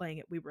were done playing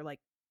it we were like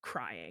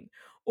crying,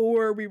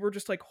 or we were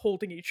just like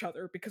holding each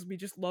other because we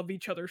just love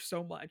each other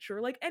so much,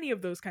 or like any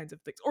of those kinds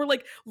of things, or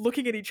like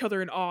looking at each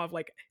other in awe of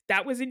like,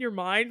 that was in your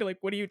mind, like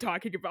what are you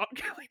talking about?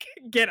 Like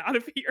get out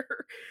of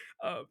here.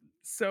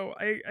 So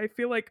I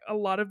feel like a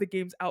lot of the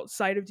games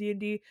outside of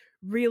D&D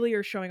really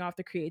are showing off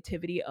the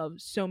creativity of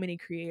so many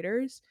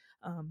creators.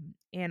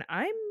 And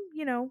I'm,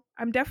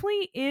 I'm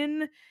definitely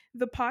in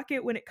the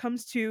pocket when it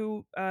comes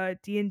to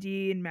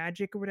D&D and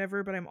magic or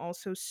whatever, but I'm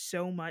also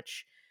so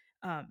much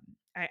um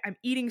I'm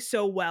eating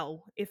so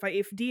well.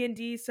 If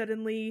D&D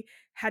suddenly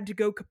had to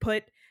go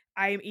kaput,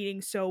 I am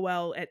eating so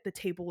well at the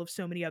table of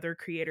so many other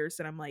creators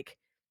that I'm like,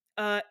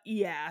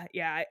 yeah,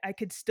 I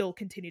could still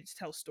continue to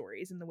tell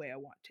stories in the way I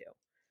want to.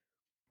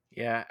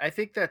 Yeah, I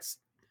think that's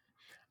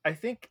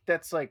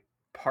like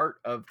part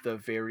of the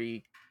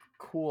very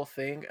cool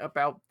thing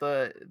about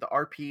the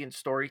RP and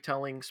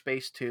storytelling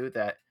space too,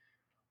 that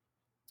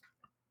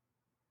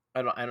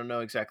I don't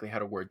know exactly how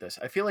to word this.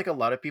 I feel like a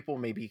lot of people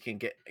maybe can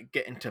get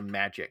into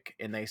Magic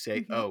and they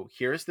say, Hmm. "Oh,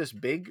 here's this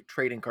big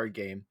trading card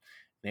game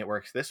and it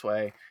works this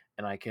way,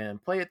 and I can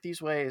play it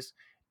these ways,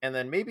 and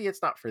then maybe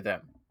it's not for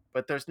them.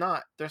 But there's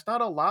not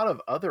a lot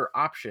of other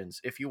options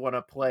if you want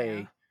to Yeah.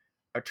 play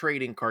a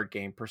trading card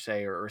game per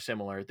se, or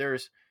similar. There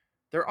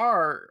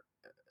are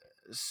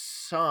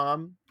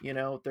some,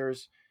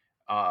 there's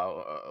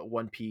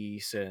One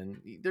Piece,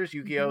 and there's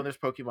Yu-Gi-Oh, and there's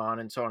Pokemon,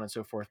 and so on and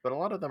so forth, but a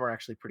lot of them are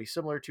actually pretty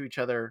similar to each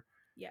other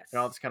Yes. and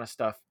all this kind of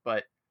stuff.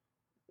 But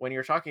when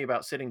you're talking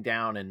about sitting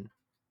down and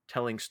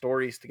telling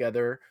stories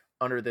together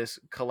under this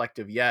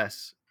collective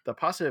yes, the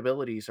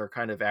possibilities are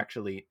kind of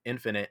actually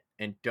infinite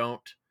and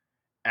don't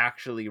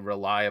actually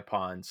rely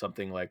upon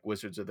something like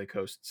Wizards of the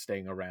Coast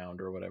staying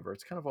around or whatever.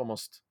 It's kind of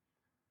almost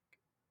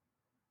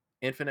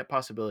infinite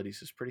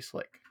possibilities. Is pretty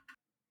slick.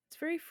 It's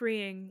very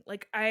freeing.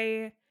 Like,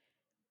 I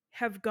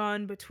have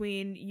gone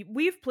between,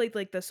 we've played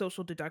like the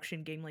social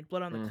deduction game, like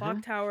Blood on the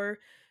Clock Tower.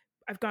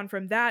 I've gone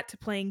from that to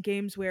playing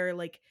games where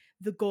like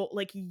the goal,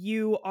 like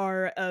you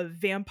are a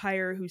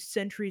vampire who's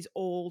centuries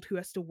old who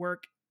has to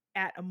work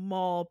at a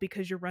mall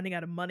because you're running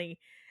out of money,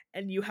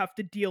 and you have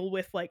to deal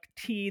with like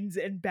teens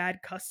and bad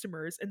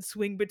customers and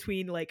swing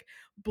between like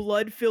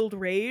blood-filled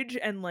rage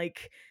and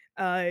like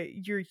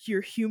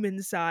your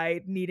human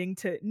side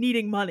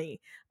needing money.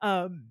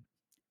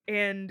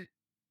 And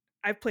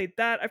I've played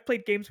that. I've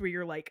played games where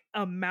you're like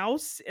a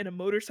mouse in a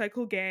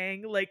motorcycle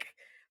gang. Like,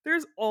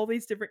 there's all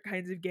these different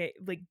kinds of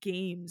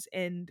games,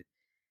 and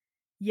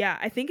yeah,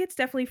 I think it's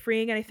definitely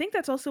freeing, and I think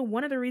that's also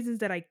one of the reasons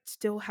that I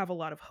still have a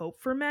lot of hope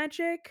for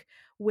Magic,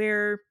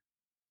 where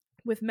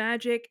with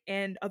Magic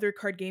and other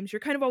card games, you're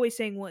kind of always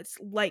saying, well, it's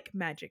like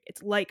Magic,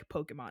 it's like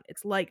Pokemon,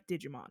 it's like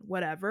Digimon,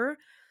 whatever.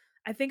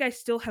 I think I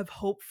still have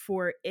hope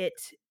for it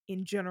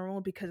in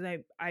general, because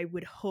I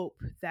would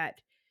hope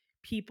that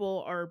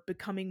people are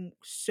becoming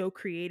so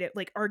creative,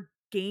 like are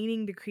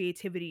gaining the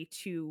creativity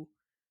to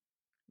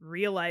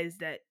realize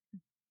that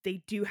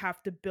they do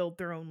have to build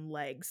their own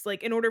legs,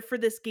 like in order for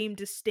this game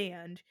to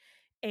stand,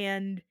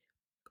 and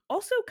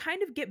also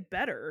kind of get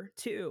better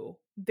too.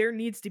 There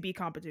needs to be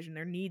competition.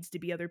 There needs to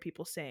be other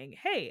people saying,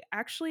 "Hey,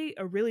 actually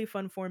a really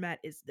fun format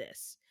is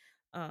this."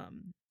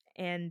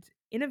 And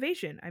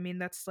innovation. I mean,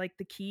 that's like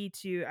the key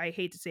to, I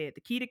hate to say it,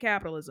 the key to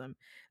capitalism,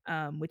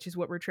 which is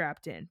what we're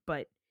trapped in.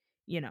 But,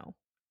 you know,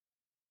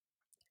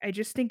 I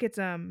just think it's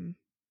I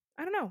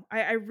don't know.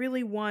 I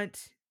really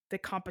want the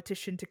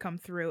competition to come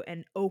through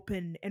and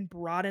open and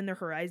broaden their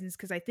horizons,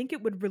 because I think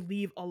it would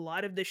relieve a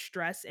lot of the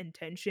stress and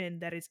tension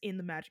that is in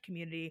the Magic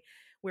community,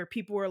 where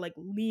people are like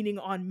leaning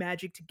on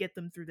Magic to get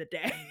them through the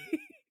day.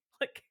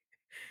 Like,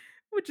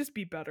 it would just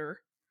be better.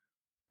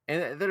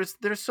 And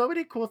there's so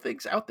many cool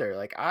things out there.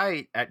 Like,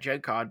 I at Gen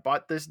Con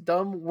bought this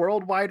dumb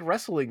worldwide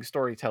wrestling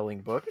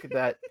storytelling book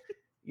that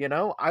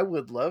I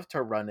would love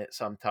to run it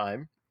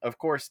sometime. Of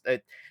course,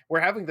 we're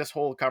having this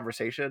whole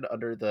conversation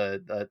under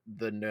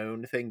the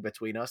known thing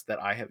between us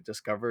that I have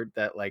discovered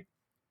that like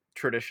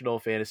traditional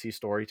fantasy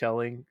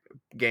storytelling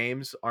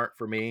games aren't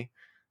for me.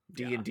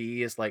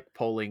 D&D is like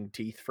pulling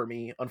teeth for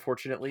me,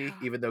 unfortunately, Yeah.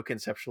 even though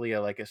conceptually I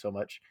like it so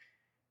much.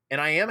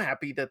 And I am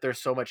happy that there's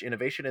so much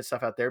innovation and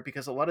stuff out there,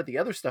 because a lot of the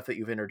other stuff that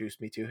you've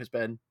introduced me to has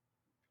been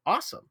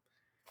awesome.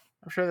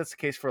 I'm sure that's the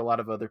case for a lot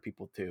of other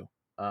people too.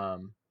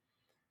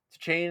 To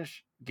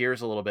change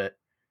gears a little bit,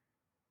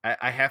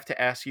 I have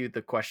to ask you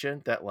the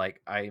question that like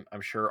I'm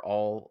sure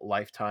all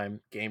lifetime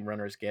game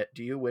runners get.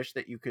 Do you wish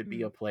that you could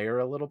be a player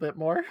a little bit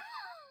more?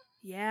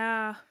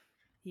 Yeah.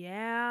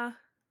 Yeah.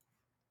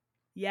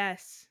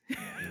 Yes.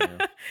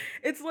 Yeah.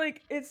 It's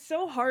like, it's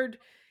so hard.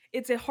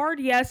 It's a hard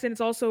yes, and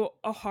it's also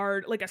a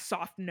hard, like a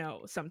soft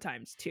no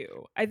sometimes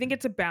too. I think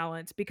it's a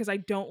balance, because I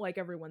don't like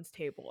everyone's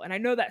table. And I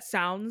know that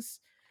sounds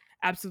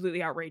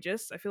absolutely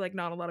outrageous. I feel like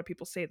not a lot of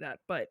people say that,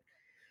 but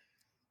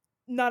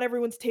not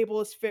everyone's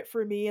table is fit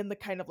for me and the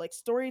kind of like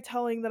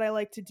storytelling that I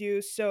like to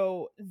do.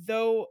 So,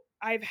 though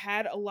I've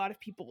had a lot of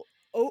people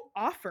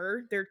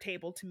offer their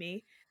table to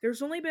me,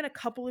 there's only been a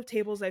couple of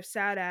tables I've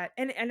sat at,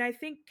 and I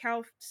think,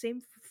 Cal,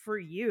 same for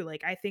you.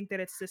 Like, I think that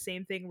it's the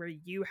same thing where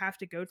you have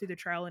to go through the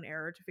trial and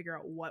error to figure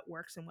out what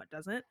works and what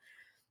doesn't.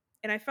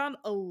 And I found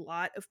a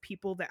lot of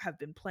people that have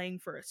been playing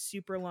for a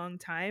super long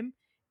time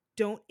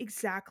don't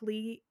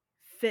exactly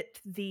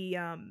fit the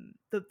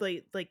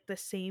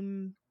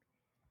same,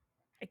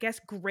 I guess,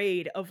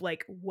 grade of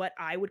like what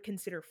I would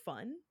consider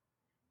fun.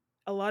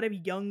 A lot of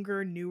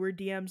younger, newer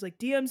DMs, like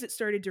DMs that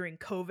started during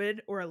COVID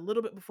or a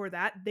little bit before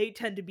that, they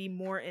tend to be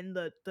more in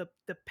the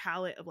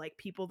palette of like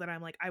people that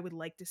I'm like, I would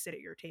like to sit at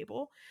your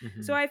table.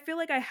 So I feel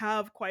like I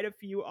have quite a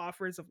few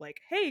offers of like,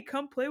 hey,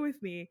 come play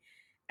with me.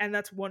 And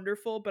that's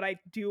wonderful. But I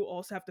do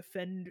also have to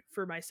fend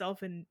for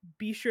myself and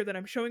be sure that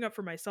I'm showing up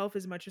for myself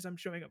as much as I'm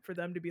showing up for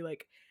them, to be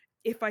like,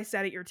 if I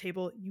sat at your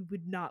table, you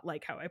would not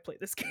like how I play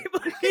this game.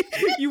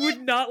 You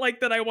would not like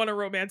that I want to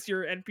romance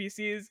your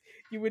NPCs.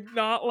 You would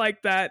not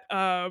like that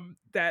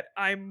that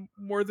I'm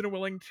more than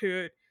willing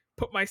to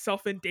put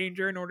myself in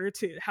danger in order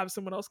to have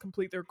someone else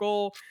complete their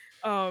goal.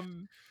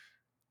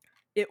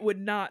 It would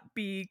not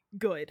be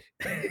good.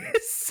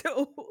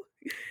 So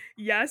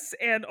yes,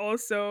 and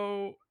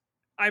also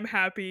I'm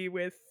happy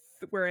with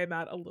where I'm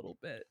at a little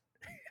bit.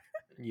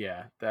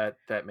 Yeah,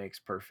 that makes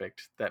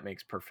perfect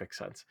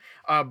sense.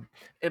 And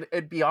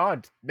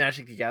beyond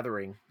Magic the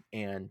Gathering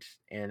and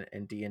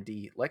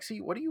D&D,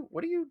 Lexi, what do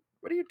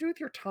you do with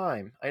your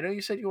time? I know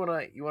you said you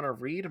wanna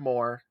read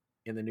more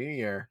in the new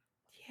year,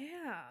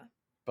 Yeah.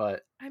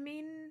 but I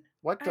mean,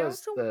 what I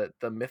does also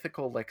the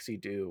mythical Lexi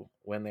do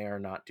when they are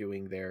not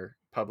doing their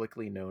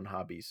publicly known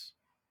hobbies?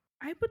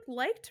 I would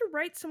like to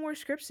write some more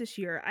scripts this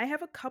year. I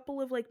have a couple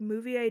of like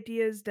movie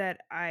ideas that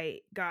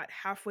I got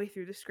halfway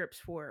through the scripts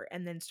for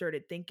and then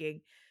started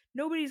thinking,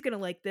 nobody's going to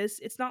like this.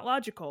 It's not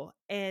logical.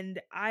 And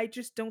I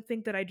just don't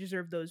think that I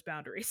deserve those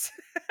boundaries.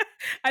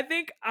 I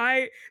think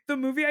the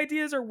movie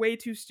ideas are way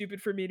too stupid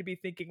for me to be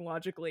thinking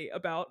logically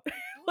about.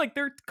 Like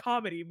they're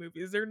comedy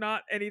movies. They're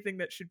not anything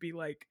that should be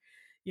like,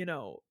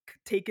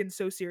 taken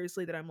so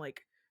seriously that I'm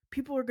like,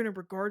 people are going to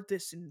regard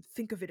this and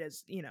think of it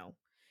as,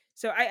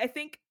 So I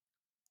think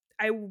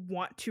I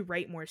want to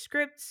write more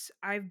scripts.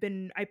 I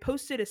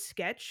posted a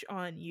sketch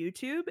on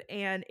YouTube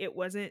and it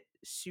wasn't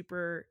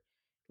super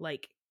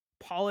like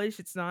polished.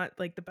 It's not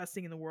like the best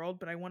thing in the world,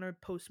 but I want to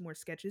post more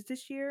sketches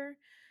this year.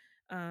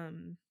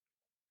 Um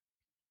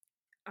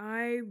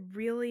I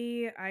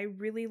really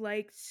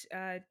liked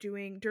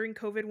doing during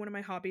COVID. One of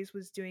my hobbies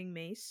was doing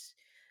mace.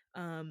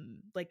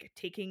 Like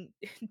taking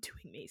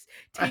doing mace.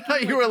 Taking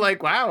You like were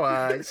like,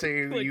 wow, so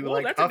like, you whoa,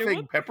 like that's a new one.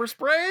 huffing pepper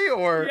spray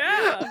or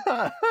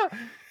Yeah.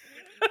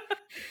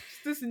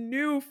 It's this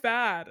new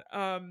fad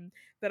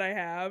that I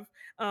have.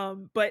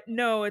 But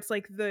no, it's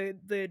like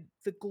the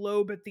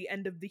globe at the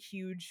end of the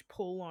huge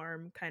pole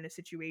arm kind of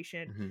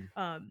situation.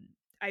 Mhm.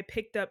 I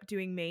picked up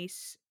doing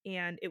mace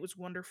and it was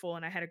wonderful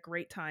and I had a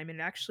great time and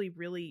it actually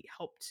really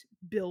helped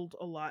build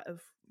a lot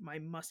of my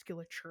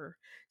musculature.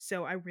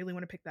 So I really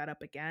want to pick that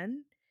up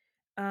again.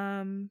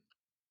 Um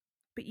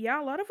but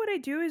yeah, a lot of what I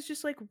do is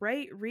just like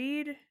write,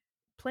 read,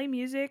 play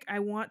music. I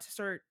want to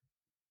start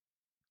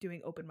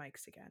doing open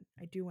mics again.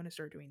 I do want to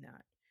start doing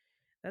that.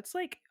 That's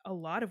like a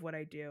lot of what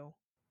I do.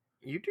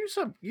 You do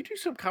some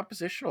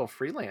compositional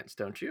freelance,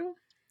 don't you?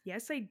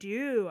 Yes, I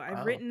do. I've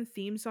Wow. written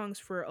theme songs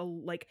for a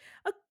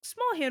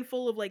small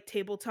handful of like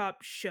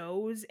tabletop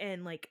shows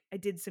and like I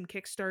did some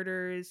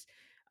Kickstarters.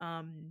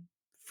 Um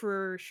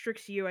for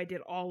Strix U, I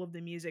did all of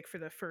the music for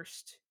the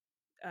first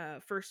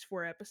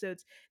 4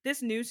 episodes.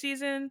 This new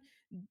season,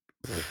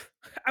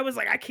 I was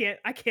like, I can't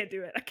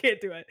do it. I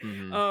can't do it.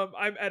 Mhm.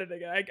 I'm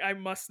editing it. I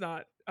must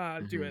not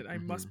do Mhm. it. I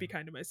must be Mhm.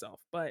 kind to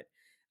myself. But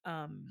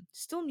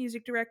still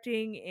music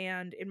directing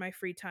and in my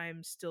free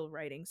time still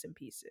writing some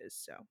pieces.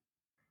 So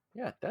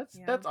Yeah, that's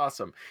yeah. that's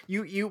awesome.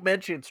 You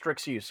mentioned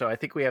Strixu, so I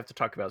think we have to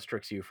talk about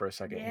Strixu for a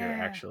second here.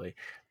 Yeah. Actually,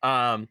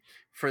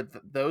 for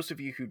those of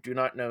you who do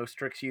not know,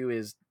 Strixu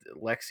is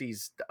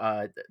Lexi's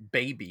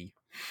baby.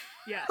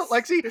 Yes.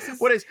 Lexi, This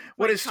what is is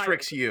what my is child.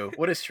 Strixu?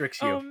 What is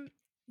Strixu?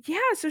 Yeah,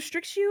 so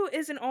Strixu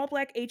is an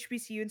all-black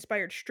HBCU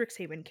inspired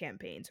Strixhaven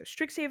campaign. So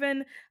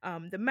Strixhaven,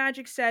 the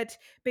Magic set,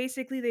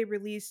 basically they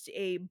released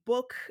a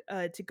book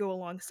to go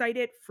alongside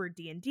it for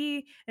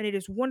D&D, and it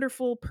is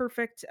wonderful,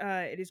 perfect.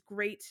 It is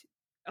great.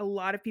 A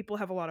lot of people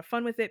have a lot of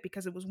fun with it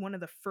because it was one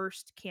of the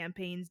first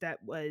campaigns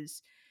that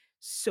was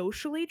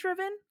socially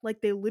driven.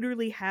 Like they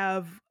literally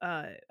have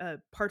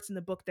parts in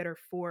the book that are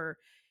for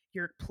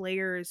your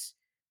players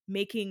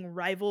making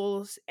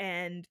rivals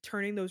and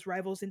turning those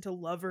rivals into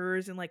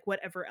lovers and like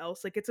whatever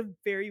else. Like it's a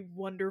very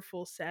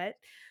wonderful set.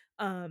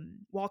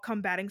 While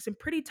combating some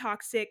pretty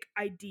toxic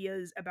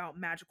ideas about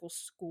magical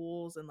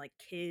schools and like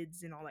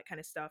kids and all that kind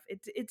of stuff.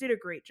 It did a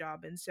great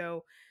job. And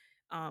so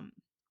um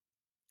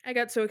I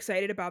got so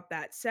excited about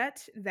that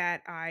set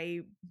that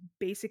I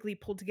basically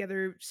pulled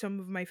together some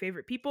of my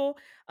favorite people.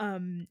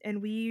 And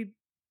we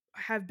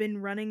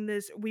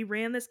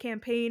ran this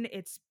campaign.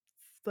 It's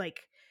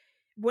like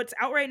what's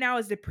out right now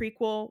is the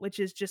prequel, which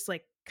is just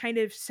like kind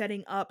of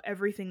setting up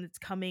everything that's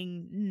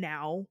coming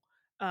now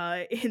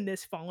in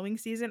this following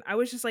season. I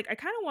was just like, I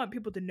kind of want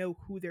people to know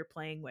who they're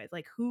playing with,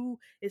 like who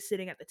is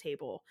sitting at the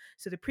table.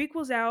 So the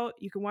prequel's out.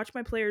 You can watch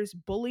my players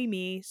bully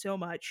me so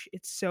much.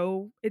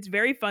 It's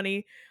very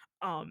funny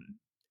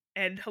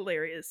and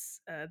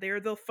hilarious. They're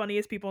the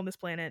funniest people on this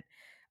planet.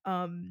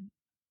 Um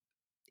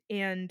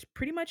and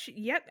pretty much,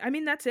 yep, I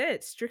mean that's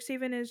it.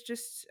 Strixhaven is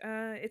just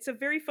it's a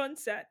very fun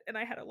set and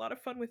I had a lot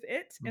of fun with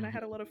it and I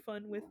had a lot of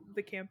fun with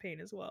the campaign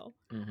as well.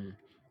 Hmm.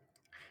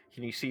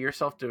 Can you see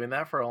yourself doing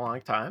that for a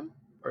long time?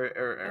 Or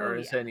Oh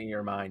is yeah. it in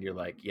your mind you're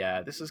like,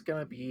 yeah, this is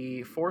gonna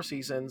be 4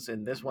 seasons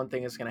and this one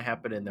thing is gonna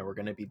happen and then we're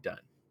gonna be done.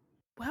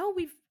 Well,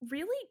 we've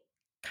really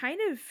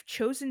kind of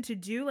chosen to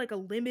do like a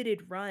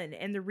limited run.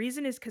 And the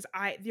reason is because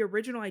the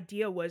original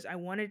idea was I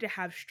wanted to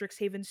have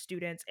Strixhaven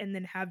students and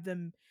then have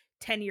them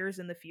 10 years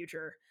in the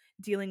future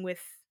dealing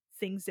with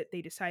things that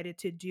they decided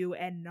to do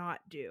and not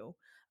do.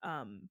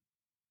 Um,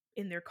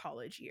 in their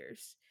college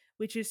years,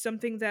 which is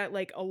something that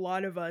like a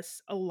lot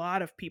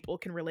of people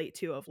can relate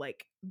to, of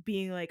like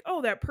being like,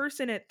 oh, that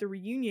person at the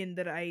reunion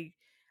that I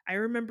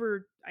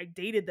remember I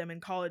dated them in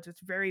college.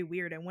 It's very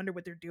weird. I wonder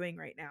what they're doing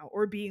right now.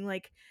 Or being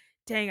like,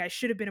 dang, I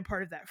should have been a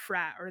part of that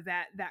frat or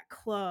that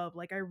club.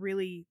 Like I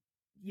really,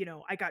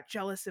 I got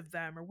jealous of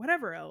them or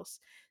whatever else.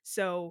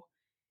 So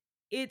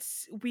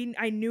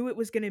I knew it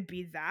was going to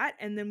be that,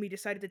 and then we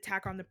decided to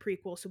tack on the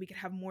prequel so we could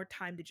have more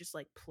time to just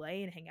like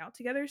play and hang out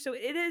together. So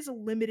it is a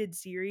limited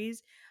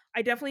series.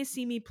 I definitely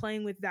see me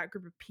playing with that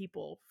group of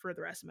people for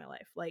the rest of my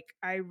life. Like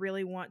I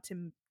really want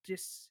to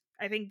just,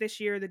 I think this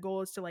year the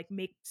goal is to like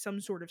make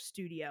some sort of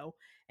studio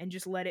and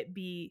just let it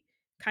be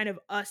kind of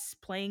us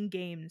playing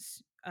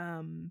games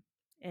and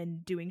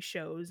doing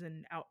shows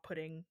and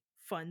outputting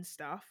fun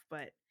stuff,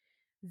 but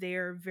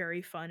they're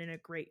very fun and a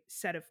great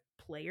set of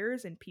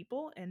players and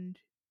people and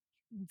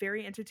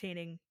very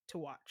entertaining to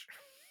watch.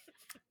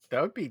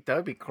 That would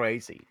be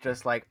crazy.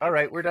 Just like, all It'd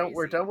right, be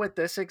we're crazy. done with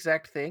this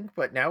exact thing,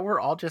 but now we're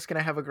all just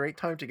gonna have a great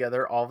time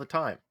together all the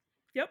time.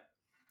 Yep.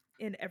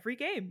 In every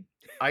game.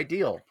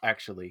 Ideal,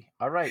 actually.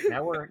 All right,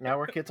 now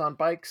we're kids on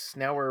bikes.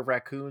 Now we're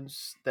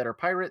raccoons that are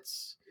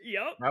pirates.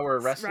 Yep. Now we're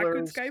Raccoon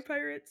wrestlers. Sky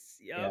Pirates.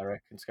 Yeah, Yep.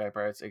 Raccoon Sky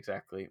Pirates.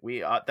 Exactly.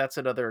 We that's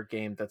another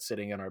game that's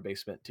sitting in our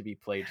basement to be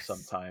played Yes.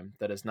 sometime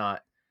that has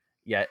not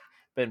yet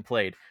been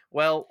played.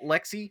 Well,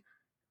 Lexi,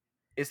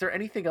 is there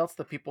anything else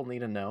that people need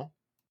to know?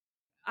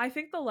 I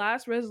think the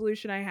last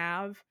resolution I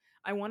have,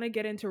 I want to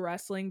get into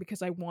wrestling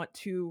because I want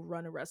to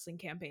run a wrestling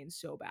campaign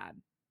so bad.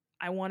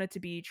 I want it to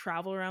be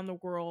travel around the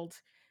world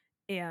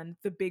and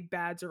the big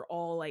bads are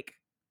all like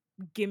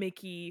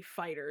gimmicky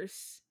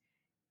fighters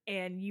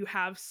and you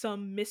have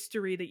some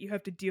mystery that you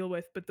have to deal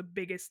with, but the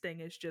biggest thing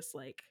is just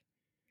like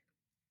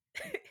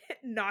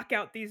knock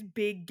out these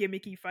big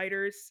gimmicky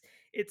fighters.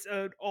 It's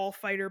an all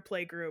fighter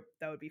play group.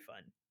 That would be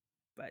fun.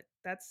 But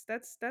that's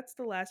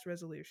the last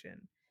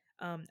resolution.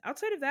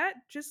 Outside of that,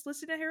 just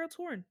listen to Harold's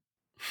Horn.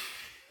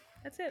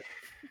 That's it.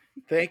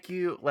 Thank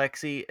you,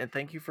 Lexi, and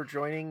thank you for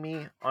joining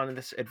me on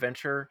this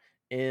adventure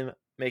in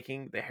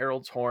making the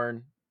Herald's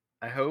Horn.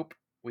 I hope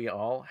we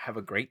all have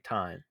a great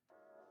time.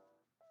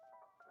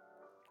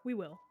 We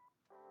will.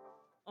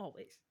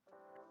 Always.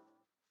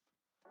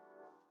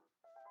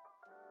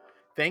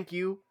 Thank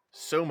you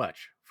so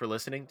much for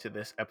listening to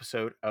this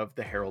episode of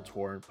the Herald's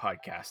Horn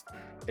podcast.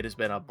 It has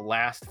been a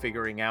blast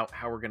figuring out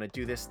how we're going to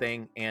do this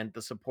thing, and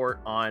the support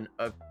on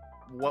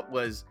what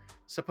was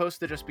supposed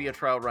to just be a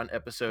trial run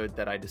episode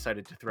that I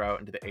decided to throw out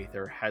into the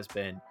aether has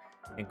been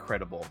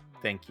incredible.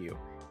 Thank you.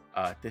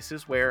 This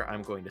is where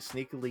I'm going to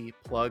sneakily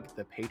plug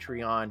the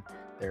Patreon.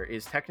 There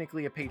is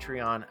technically a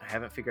Patreon. I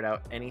haven't figured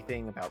out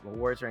anything about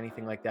rewards or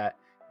anything like that.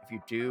 If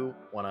you do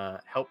want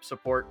to help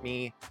support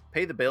me,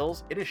 pay the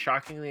bills, it is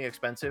shockingly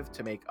expensive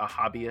to make a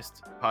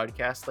hobbyist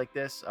podcast like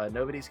this.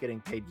 Nobody's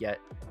getting paid yet.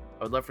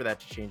 I would love for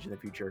that to change in the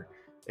future.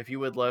 If you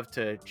would love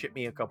to chip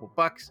me a couple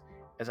bucks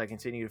as I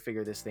continue to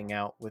figure this thing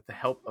out with the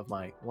help of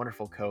my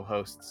wonderful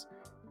co-hosts,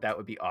 that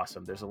would be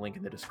awesome. There's a link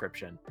in the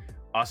description.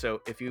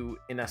 Also, if you,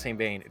 in that same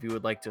vein, if you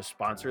would like to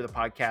sponsor the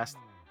podcast,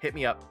 hit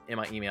me up in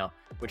my email,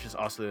 which is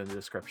also in the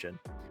description.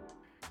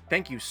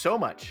 Thank you so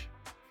much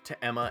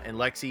to Emma and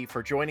Lexi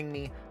for joining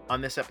me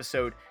on this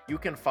episode. You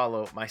can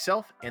follow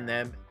myself and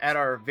them at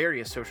our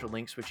various social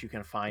links, which you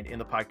can find in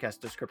the podcast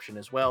description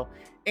as well.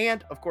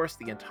 And of course,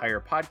 the entire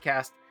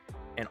podcast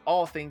and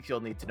all things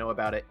you'll need to know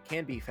about it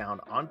can be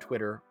found on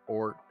Twitter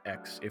or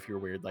X, if you're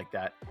weird like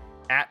that,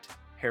 at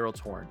Harold's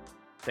Horn.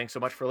 Thanks so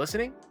much for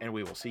listening, and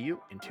we will see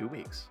you in 2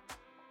 weeks.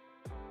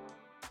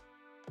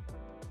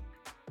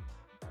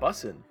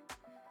 Bussin'.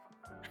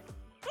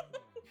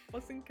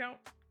 Bussin' count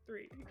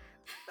 3.